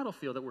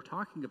battlefield that we're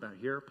talking about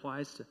here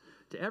applies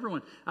to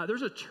everyone.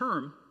 There's a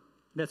term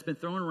that's been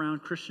thrown around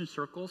Christian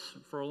circles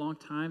for a long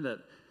time that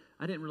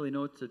I didn't really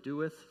know what to do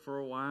with for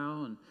a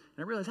while, and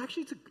I realized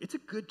actually it's a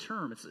good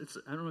term. It's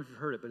I don't know if you've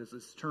heard it, but it's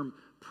this term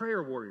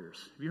prayer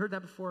warriors. Have you heard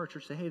that before? Our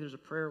church say, hey, there's a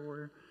prayer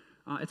warrior.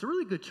 It's a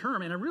really good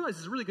term, and I realize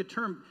it's a really good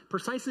term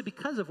precisely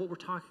because of what we're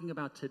talking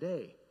about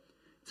today.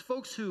 It's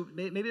folks who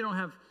maybe they don't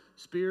have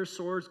spears,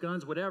 swords,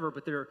 guns, whatever,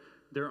 but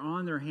they're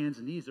on their hands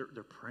and knees.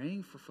 They're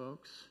praying for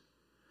folks.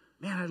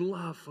 Man, I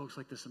love folks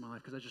like this in my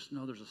life because I just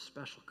know there's a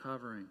special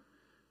covering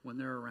when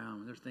they're around,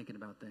 when they're thinking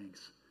about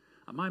things.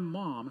 My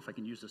mom, if I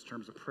can use this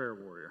term, is a prayer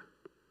warrior.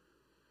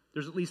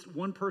 There's at least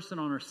one person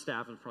on our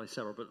staff, there's probably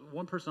several, but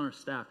one person on our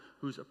staff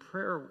who's a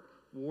prayer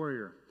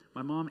warrior.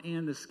 My mom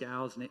and this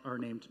gal are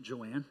named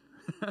Joanne.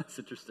 That's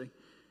interesting.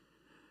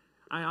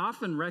 I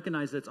often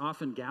recognize that it's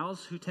often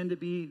gals who tend to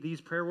be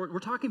these prayer warriors. We're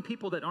talking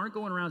people that aren't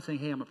going around saying,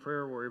 hey, I'm a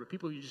prayer warrior, but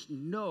people you just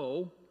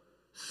know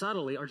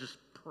subtly are just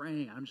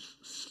praying. I'm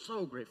just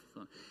so grateful for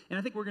them. And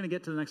I think we're going to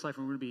get to the next life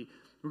and we're going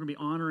to be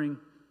honoring,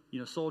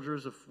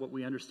 soldiers of what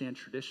we understand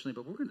traditionally,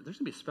 but there's going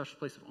to be a special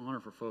place of honor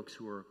for folks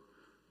who are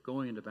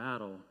going into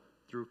battle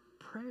through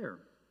prayer.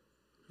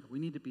 We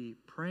need to be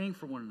praying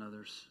for one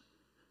another's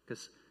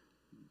because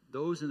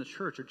those in the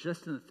church are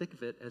just in the thick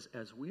of it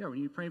as we are. We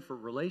need to be praying for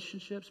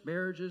relationships,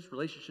 marriages,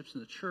 relationships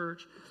in the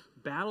church,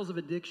 battles of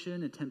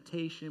addiction and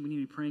temptation. We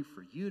need to be praying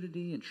for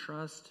unity and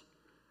trust.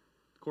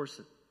 Of course,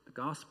 the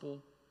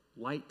gospel,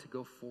 light to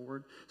go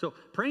forward. So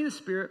pray in the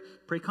Spirit,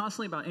 pray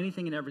constantly about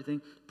anything and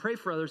everything, pray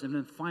for others, and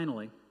then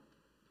finally,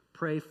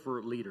 pray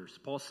for leaders.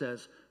 Paul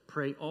says,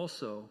 pray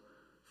also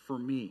for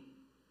me.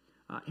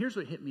 Here's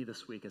what hit me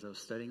this week as I was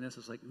studying this.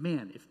 It's like,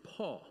 man, if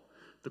Paul,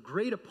 the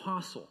great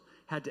apostle,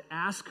 had to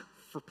ask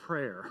for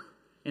prayer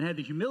and had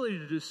the humility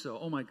to do so,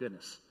 oh my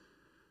goodness.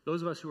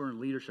 Those of us who are in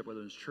leadership,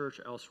 whether it's church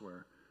or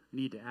elsewhere,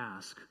 need to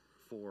ask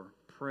for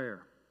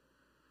prayer.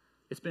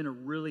 It's been a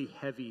really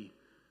heavy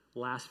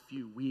last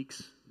few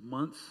weeks,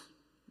 months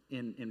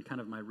in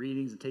kind of my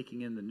readings and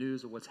taking in the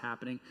news of what's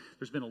happening.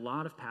 There's been a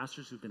lot of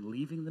pastors who've been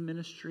leaving the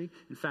ministry.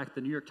 In fact,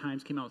 the New York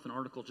Times came out with an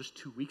article just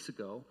 2 weeks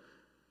ago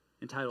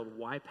entitled,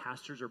 Why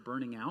Pastors Are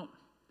Burning Out.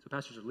 So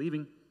pastors are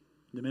leaving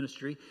the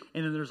ministry.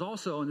 And then there's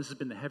also, and this has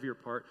been the heavier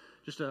part,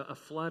 just a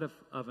flood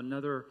of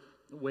another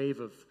wave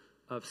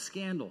of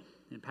scandal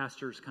and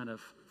pastors kind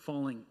of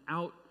falling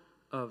out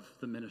of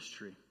the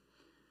ministry.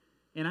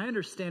 And I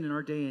understand in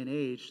our day and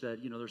age that,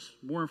 there's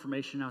more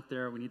information out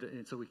there. We need to,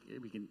 and so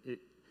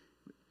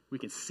we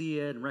can see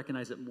it and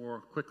recognize it more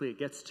quickly. It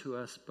gets to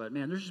us. But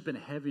man, there's just been a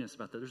heaviness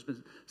about that. There's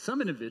been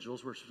some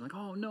individuals where it's just like,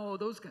 oh no,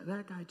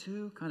 that guy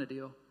too, kind of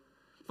deal.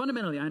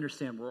 Fundamentally, I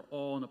understand we're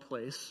all in a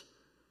place.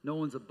 No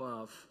one's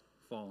above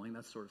falling,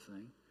 that sort of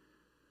thing.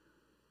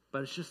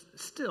 But it's just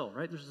still,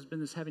 right? There's been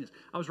this heaviness.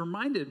 I was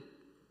reminded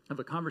of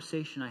a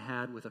conversation I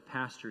had with a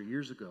pastor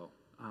years ago,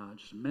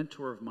 just a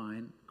mentor of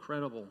mine,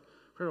 incredible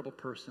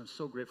person. I'm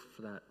so grateful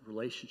for that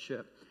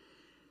relationship.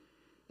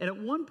 And at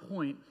one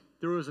point,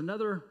 there was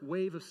another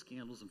wave of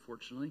scandals,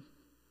 unfortunately,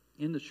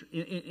 in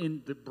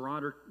the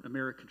broader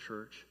American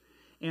church.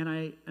 And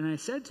I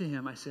said to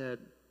him, I said,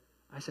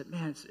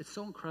 man, it's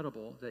so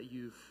incredible that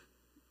you've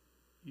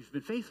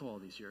been faithful all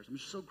these years. I'm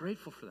just so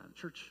grateful for that.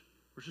 Church,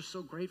 we're just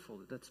so grateful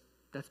that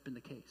that's been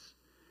the case.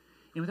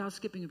 And without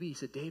skipping a beat, he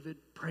said, David,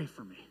 pray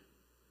for me.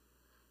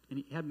 And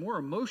he had more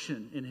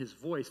emotion in his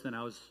voice than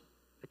I was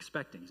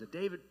expecting. He said,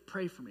 David,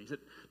 pray for me. He said,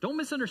 don't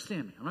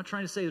misunderstand me. I'm not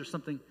trying to say there's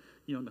something,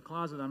 in the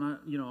closet. I'm not,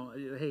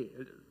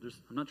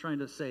 I'm not trying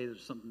to say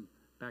there's something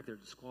back there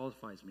that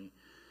disqualifies me.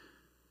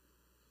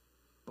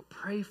 But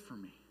pray for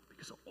me,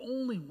 because the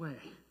only way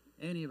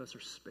any of us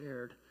are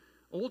spared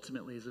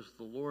ultimately is with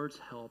the Lord's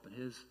help and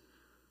his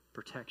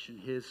protection,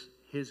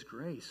 his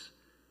grace.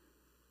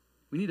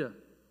 We need to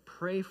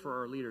pray for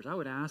our leaders. I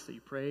would ask that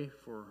you pray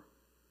for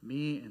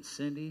me and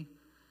Cindy,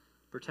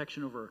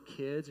 protection over our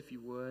kids, if you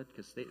would,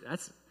 because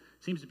that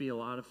seems to be a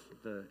lot of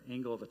the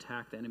angle of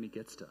attack the enemy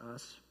gets to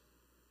us.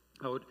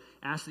 I would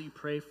ask that you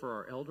pray for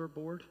our elder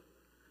board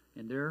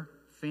and their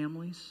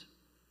families,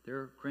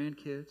 their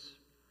grandkids.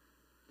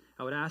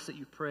 I would ask that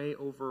you pray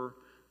over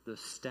the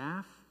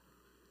staff.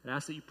 I'd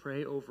ask that you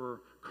pray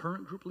over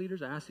current group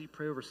leaders. I ask that you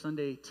pray over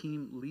Sunday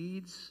team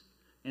leads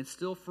and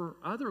still for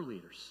other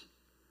leaders.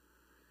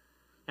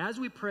 As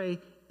we pray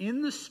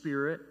in the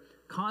Spirit,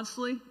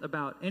 constantly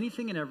about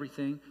anything and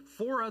everything,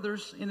 for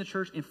others in the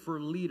church and for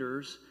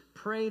leaders,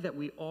 pray that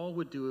we all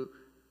would do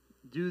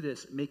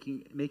this,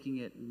 making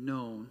it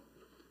known,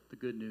 the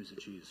good news of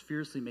Jesus.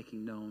 Fiercely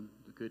making known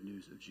the good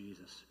news of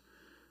Jesus.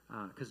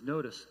 Because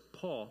notice,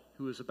 Paul,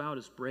 who was about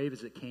as brave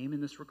as it came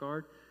in this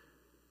regard,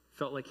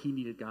 felt like he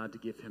needed God to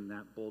give him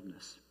that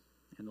boldness.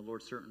 And the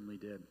Lord certainly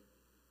did.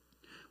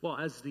 Well,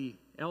 as the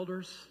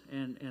elders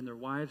and their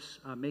wives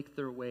make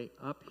their way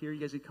up here,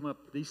 you guys can come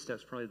up. These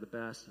steps probably the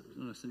best. I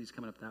don't know if Cindy's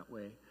coming up that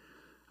way.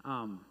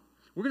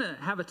 We're going to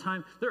have a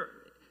time. They're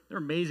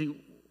amazing.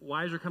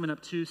 Wives are coming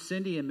up too.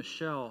 Cindy and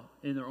Michelle,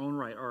 in their own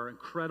right, are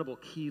incredible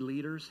key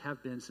leaders,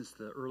 have been since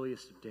the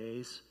earliest of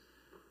days.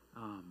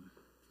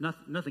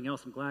 Nothing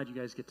else. I'm glad you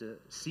guys get to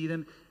see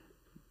them.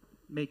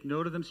 Make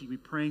note of them so you can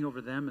be praying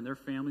over them and their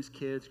families,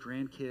 kids,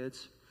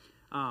 grandkids.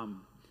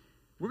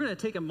 We're going to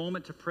take a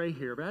moment to pray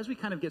here, but as we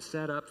kind of get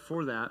set up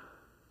for that,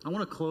 I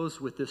want to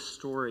close with this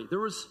story. There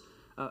was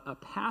a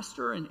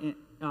pastor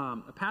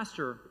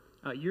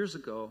years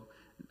ago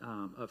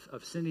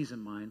of Cindy's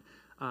and mine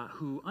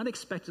who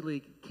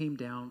unexpectedly came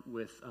down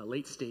with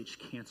late-stage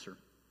cancer.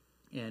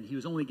 And he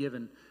was only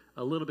given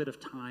a little bit of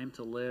time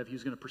to live. He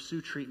was going to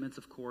pursue treatments,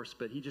 of course,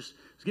 but he just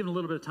was given a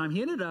little bit of time.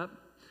 He ended up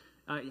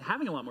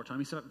having a lot more time.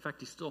 He said, in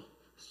fact, he's still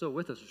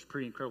with us, which is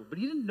pretty incredible. But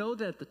he didn't know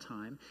that at the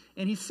time.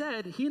 And he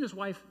said he and his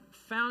wife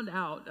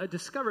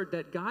discovered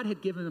that God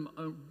had given them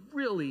a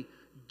really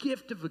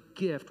gift of a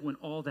gift when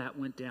all that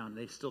went down.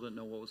 They still didn't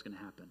know what was going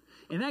to happen.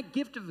 And that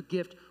gift of a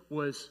gift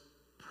was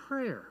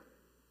prayer.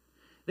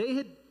 They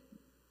had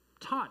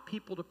taught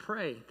people to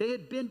pray. They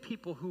had been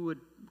people who would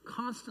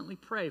constantly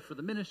pray for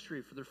the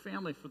ministry, for their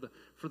family,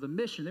 for the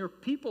mission. They were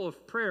people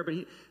of prayer,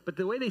 but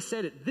the way they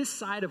said it, this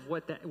side of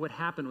what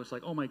happened was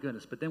like, oh my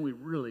goodness, but then we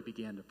really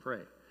began to pray.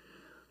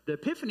 The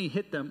epiphany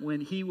hit them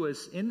when he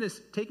was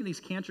taking these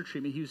cancer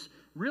treatment. He was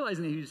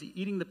realizing that he was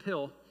eating the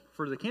pill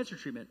for the cancer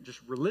treatment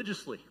just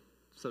religiously,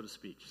 so to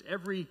speak. Just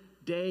every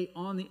day,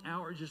 on the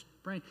hour, just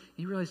praying.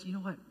 He realized, you know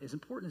what, as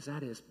important as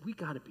that is, we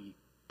got to be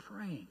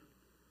praying.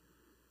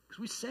 Because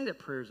we say that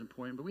prayer is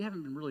important, but we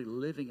haven't been really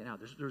living it out.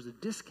 There's a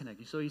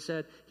disconnect. So he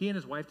said, he and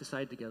his wife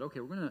decided together, okay,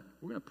 we're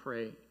gonna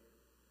pray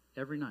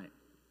every night.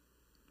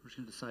 We're just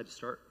going to decide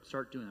to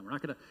start doing that. We're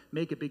not going to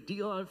make a big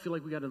deal out of it. I feel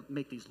like we got to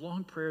make these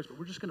long prayers, but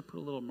we're just going to put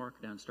a little marker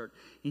down and start.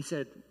 He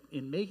said,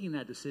 in making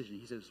that decision,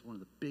 he said it was one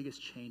of the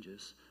biggest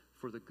changes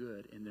for the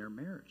good in their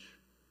marriage.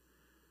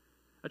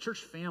 A church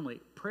family,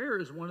 prayer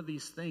is one of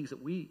these things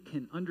that we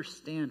can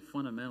understand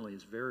fundamentally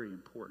is very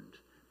important,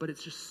 but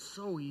it's just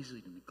so easy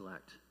to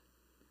neglect.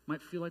 We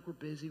might feel like we're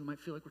busy. We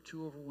might feel like we're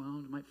too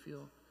overwhelmed.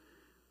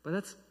 But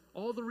that's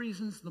all the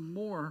reasons the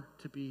more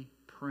to be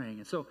praying.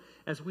 And so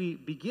as we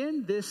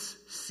begin this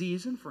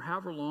season, for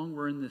however long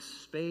we're in this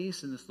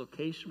space, in this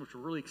location, which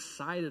we're really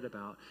excited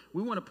about,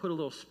 we want to put a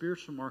little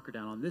spiritual marker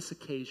down on this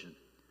occasion,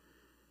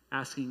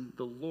 asking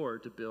the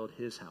Lord to build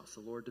his house,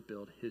 the Lord to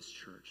build his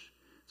church.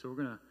 So we're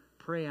going to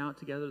pray out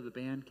together. The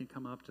band can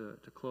come up to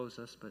close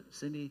us, but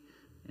Cindy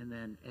and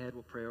then Ed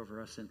will pray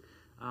over us. And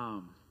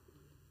kind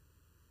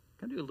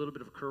of do a little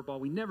bit of a curveball.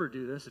 We never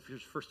do this. If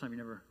it's the first time,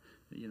 you're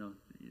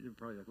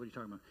probably like, what are you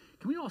talking about?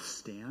 Can we all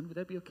stand? Would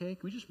that be okay?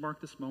 Can we just mark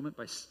this moment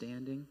by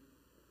standing?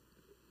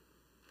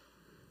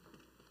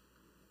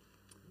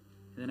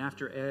 And then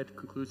after Ed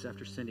concludes,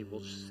 after Cindy, we'll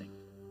just sing.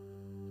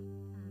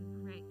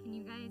 Right. Can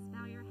you guys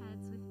bow your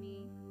heads with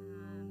me?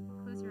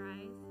 Close your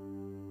eyes.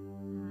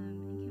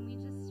 And can we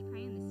just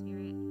pray in the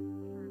Spirit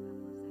for a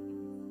couple of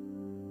seconds?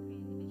 Pray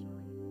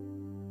individually.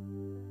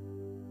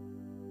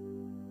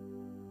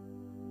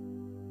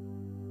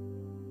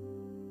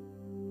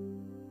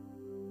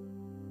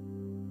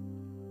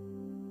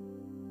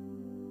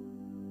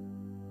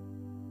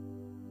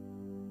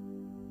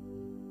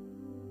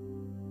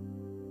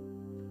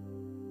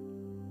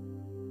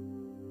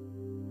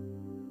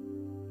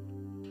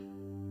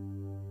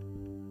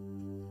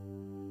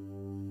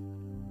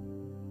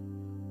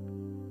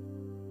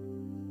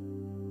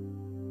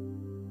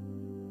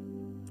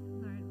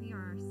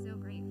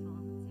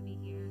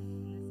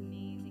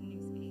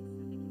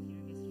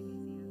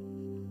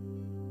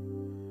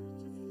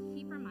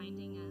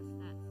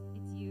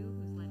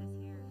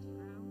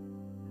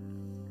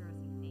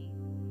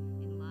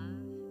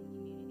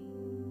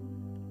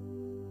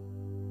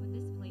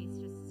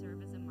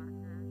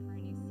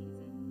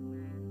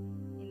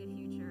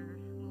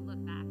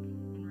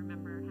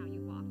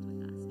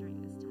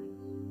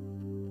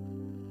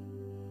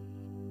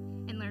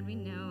 Lord, we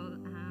know,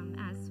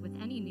 as with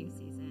any new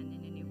season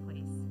in a new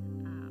place,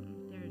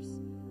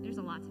 there's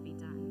a lot to be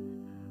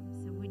done.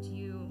 So would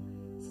you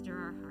stir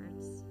our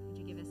hearts? Would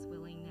you give us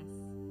willingness?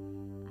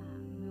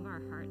 Move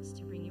our hearts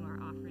to bring you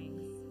our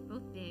offerings,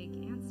 both big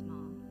and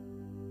small.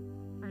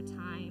 Our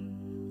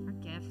time, our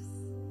gifts,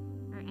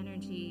 our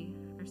energy,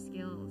 our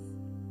skills,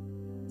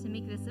 to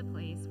make this a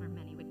place where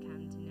many would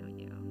come to know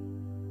you.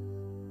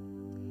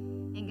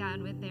 And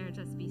God, would there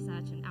just be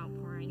such an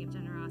outpouring of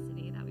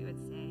generosity that we would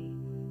say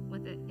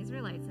what the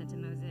Israelites said to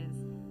Moses,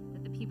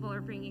 that the people are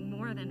bringing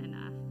more than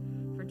enough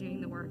for doing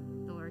the work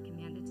the Lord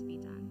commanded to be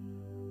done.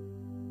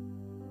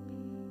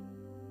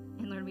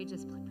 And Lord, we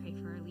just pray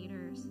for our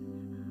leaders.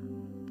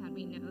 God,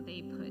 we know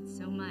they put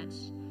so much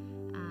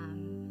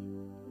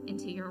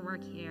into your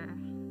work here.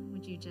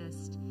 Would you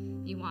just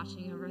be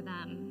watching over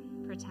them,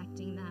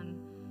 protecting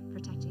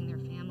their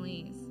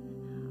families,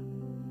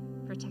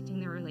 protecting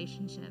their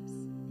relationships?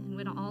 And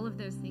would all of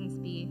those things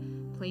be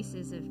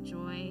places of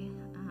joy,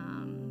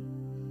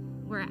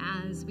 where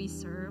as we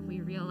serve,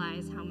 we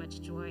realize how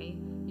much joy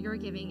you're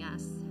giving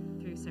us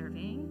through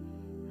serving,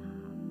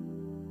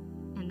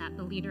 and that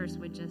the leaders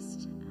would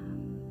just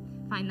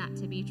find that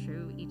to be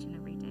true each and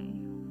every day.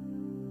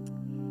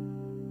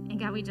 And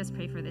God, we just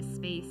pray for this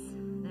space,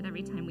 that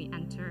every time we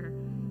enter,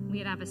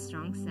 we'd have a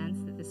strong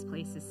sense that this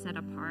place is set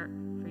apart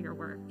for your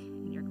work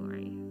and your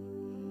glory.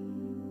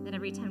 That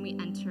every time we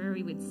enter,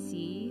 we would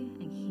see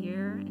and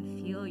hear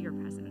and feel your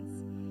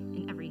presence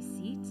in every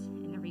seat,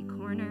 in every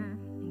corner,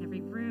 in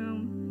every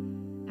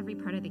room, every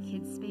part of the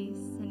kids'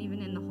 space, and even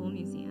in the whole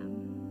museum.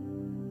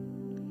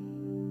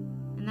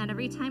 And that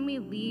every time we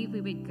leave, we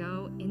would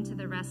go into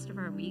the rest of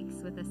our weeks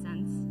with a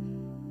sense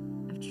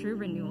of true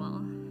renewal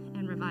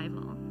and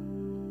revival.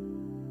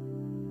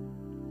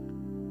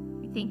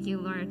 We Thank you,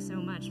 Lord, so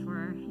much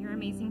for your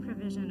amazing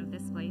provision of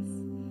this place.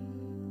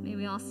 May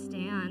we all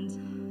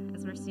stand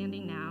as we're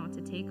standing now to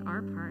take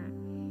our part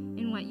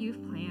in what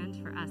you've planned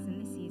for us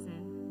in this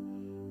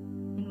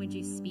season. And would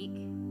you speak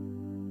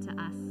to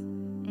us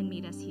and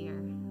meet us here?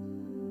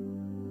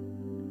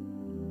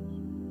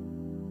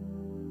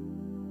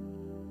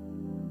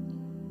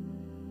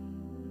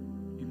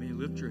 You may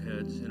lift your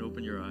heads and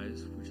open your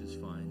eyes, which is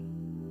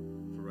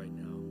fine for right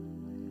now.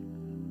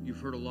 You've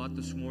heard a lot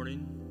this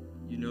morning.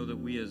 You know that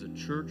we as a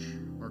church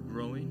are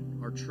growing.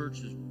 Our church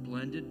is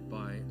blended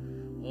by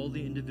all the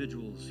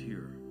individuals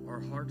here. Our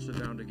hearts are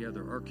bound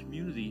together. Our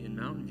community in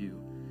Mountain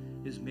View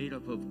is made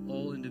up of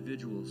all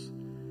individuals.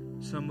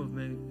 Some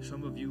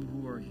of you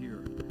who are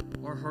here,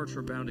 our hearts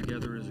are bound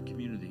together as a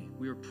community.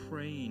 We are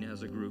praying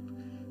as a group,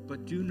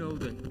 but do know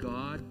that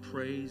God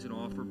prays and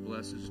offers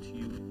blessings to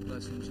you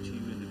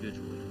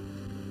individually.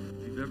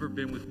 If you've ever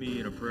been with me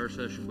in a prayer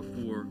session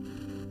before,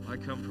 I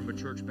come from a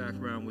church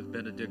background with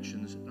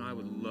benedictions, and I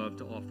would love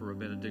to offer a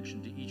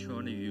benediction to each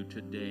one of you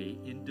today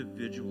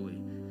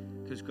individually,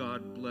 because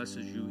God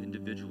blesses you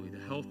individually.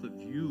 The health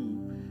of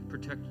you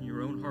protecting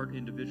your own heart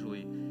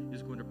individually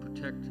is going to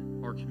protect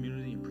our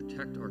community and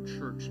protect our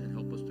church and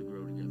help us to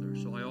grow together.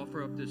 So I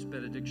offer up this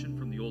benediction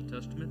from the Old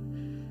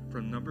Testament,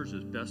 from Numbers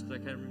as best I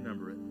can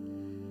remember it.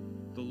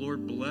 The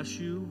Lord bless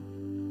you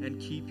and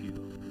keep you.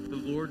 The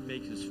Lord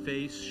make his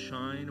face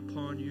shine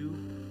upon you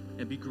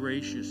and be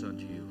gracious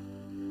unto you.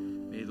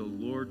 May the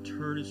Lord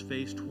turn his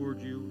face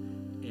toward you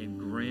and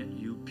grant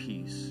you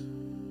peace.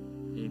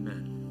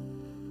 Amen.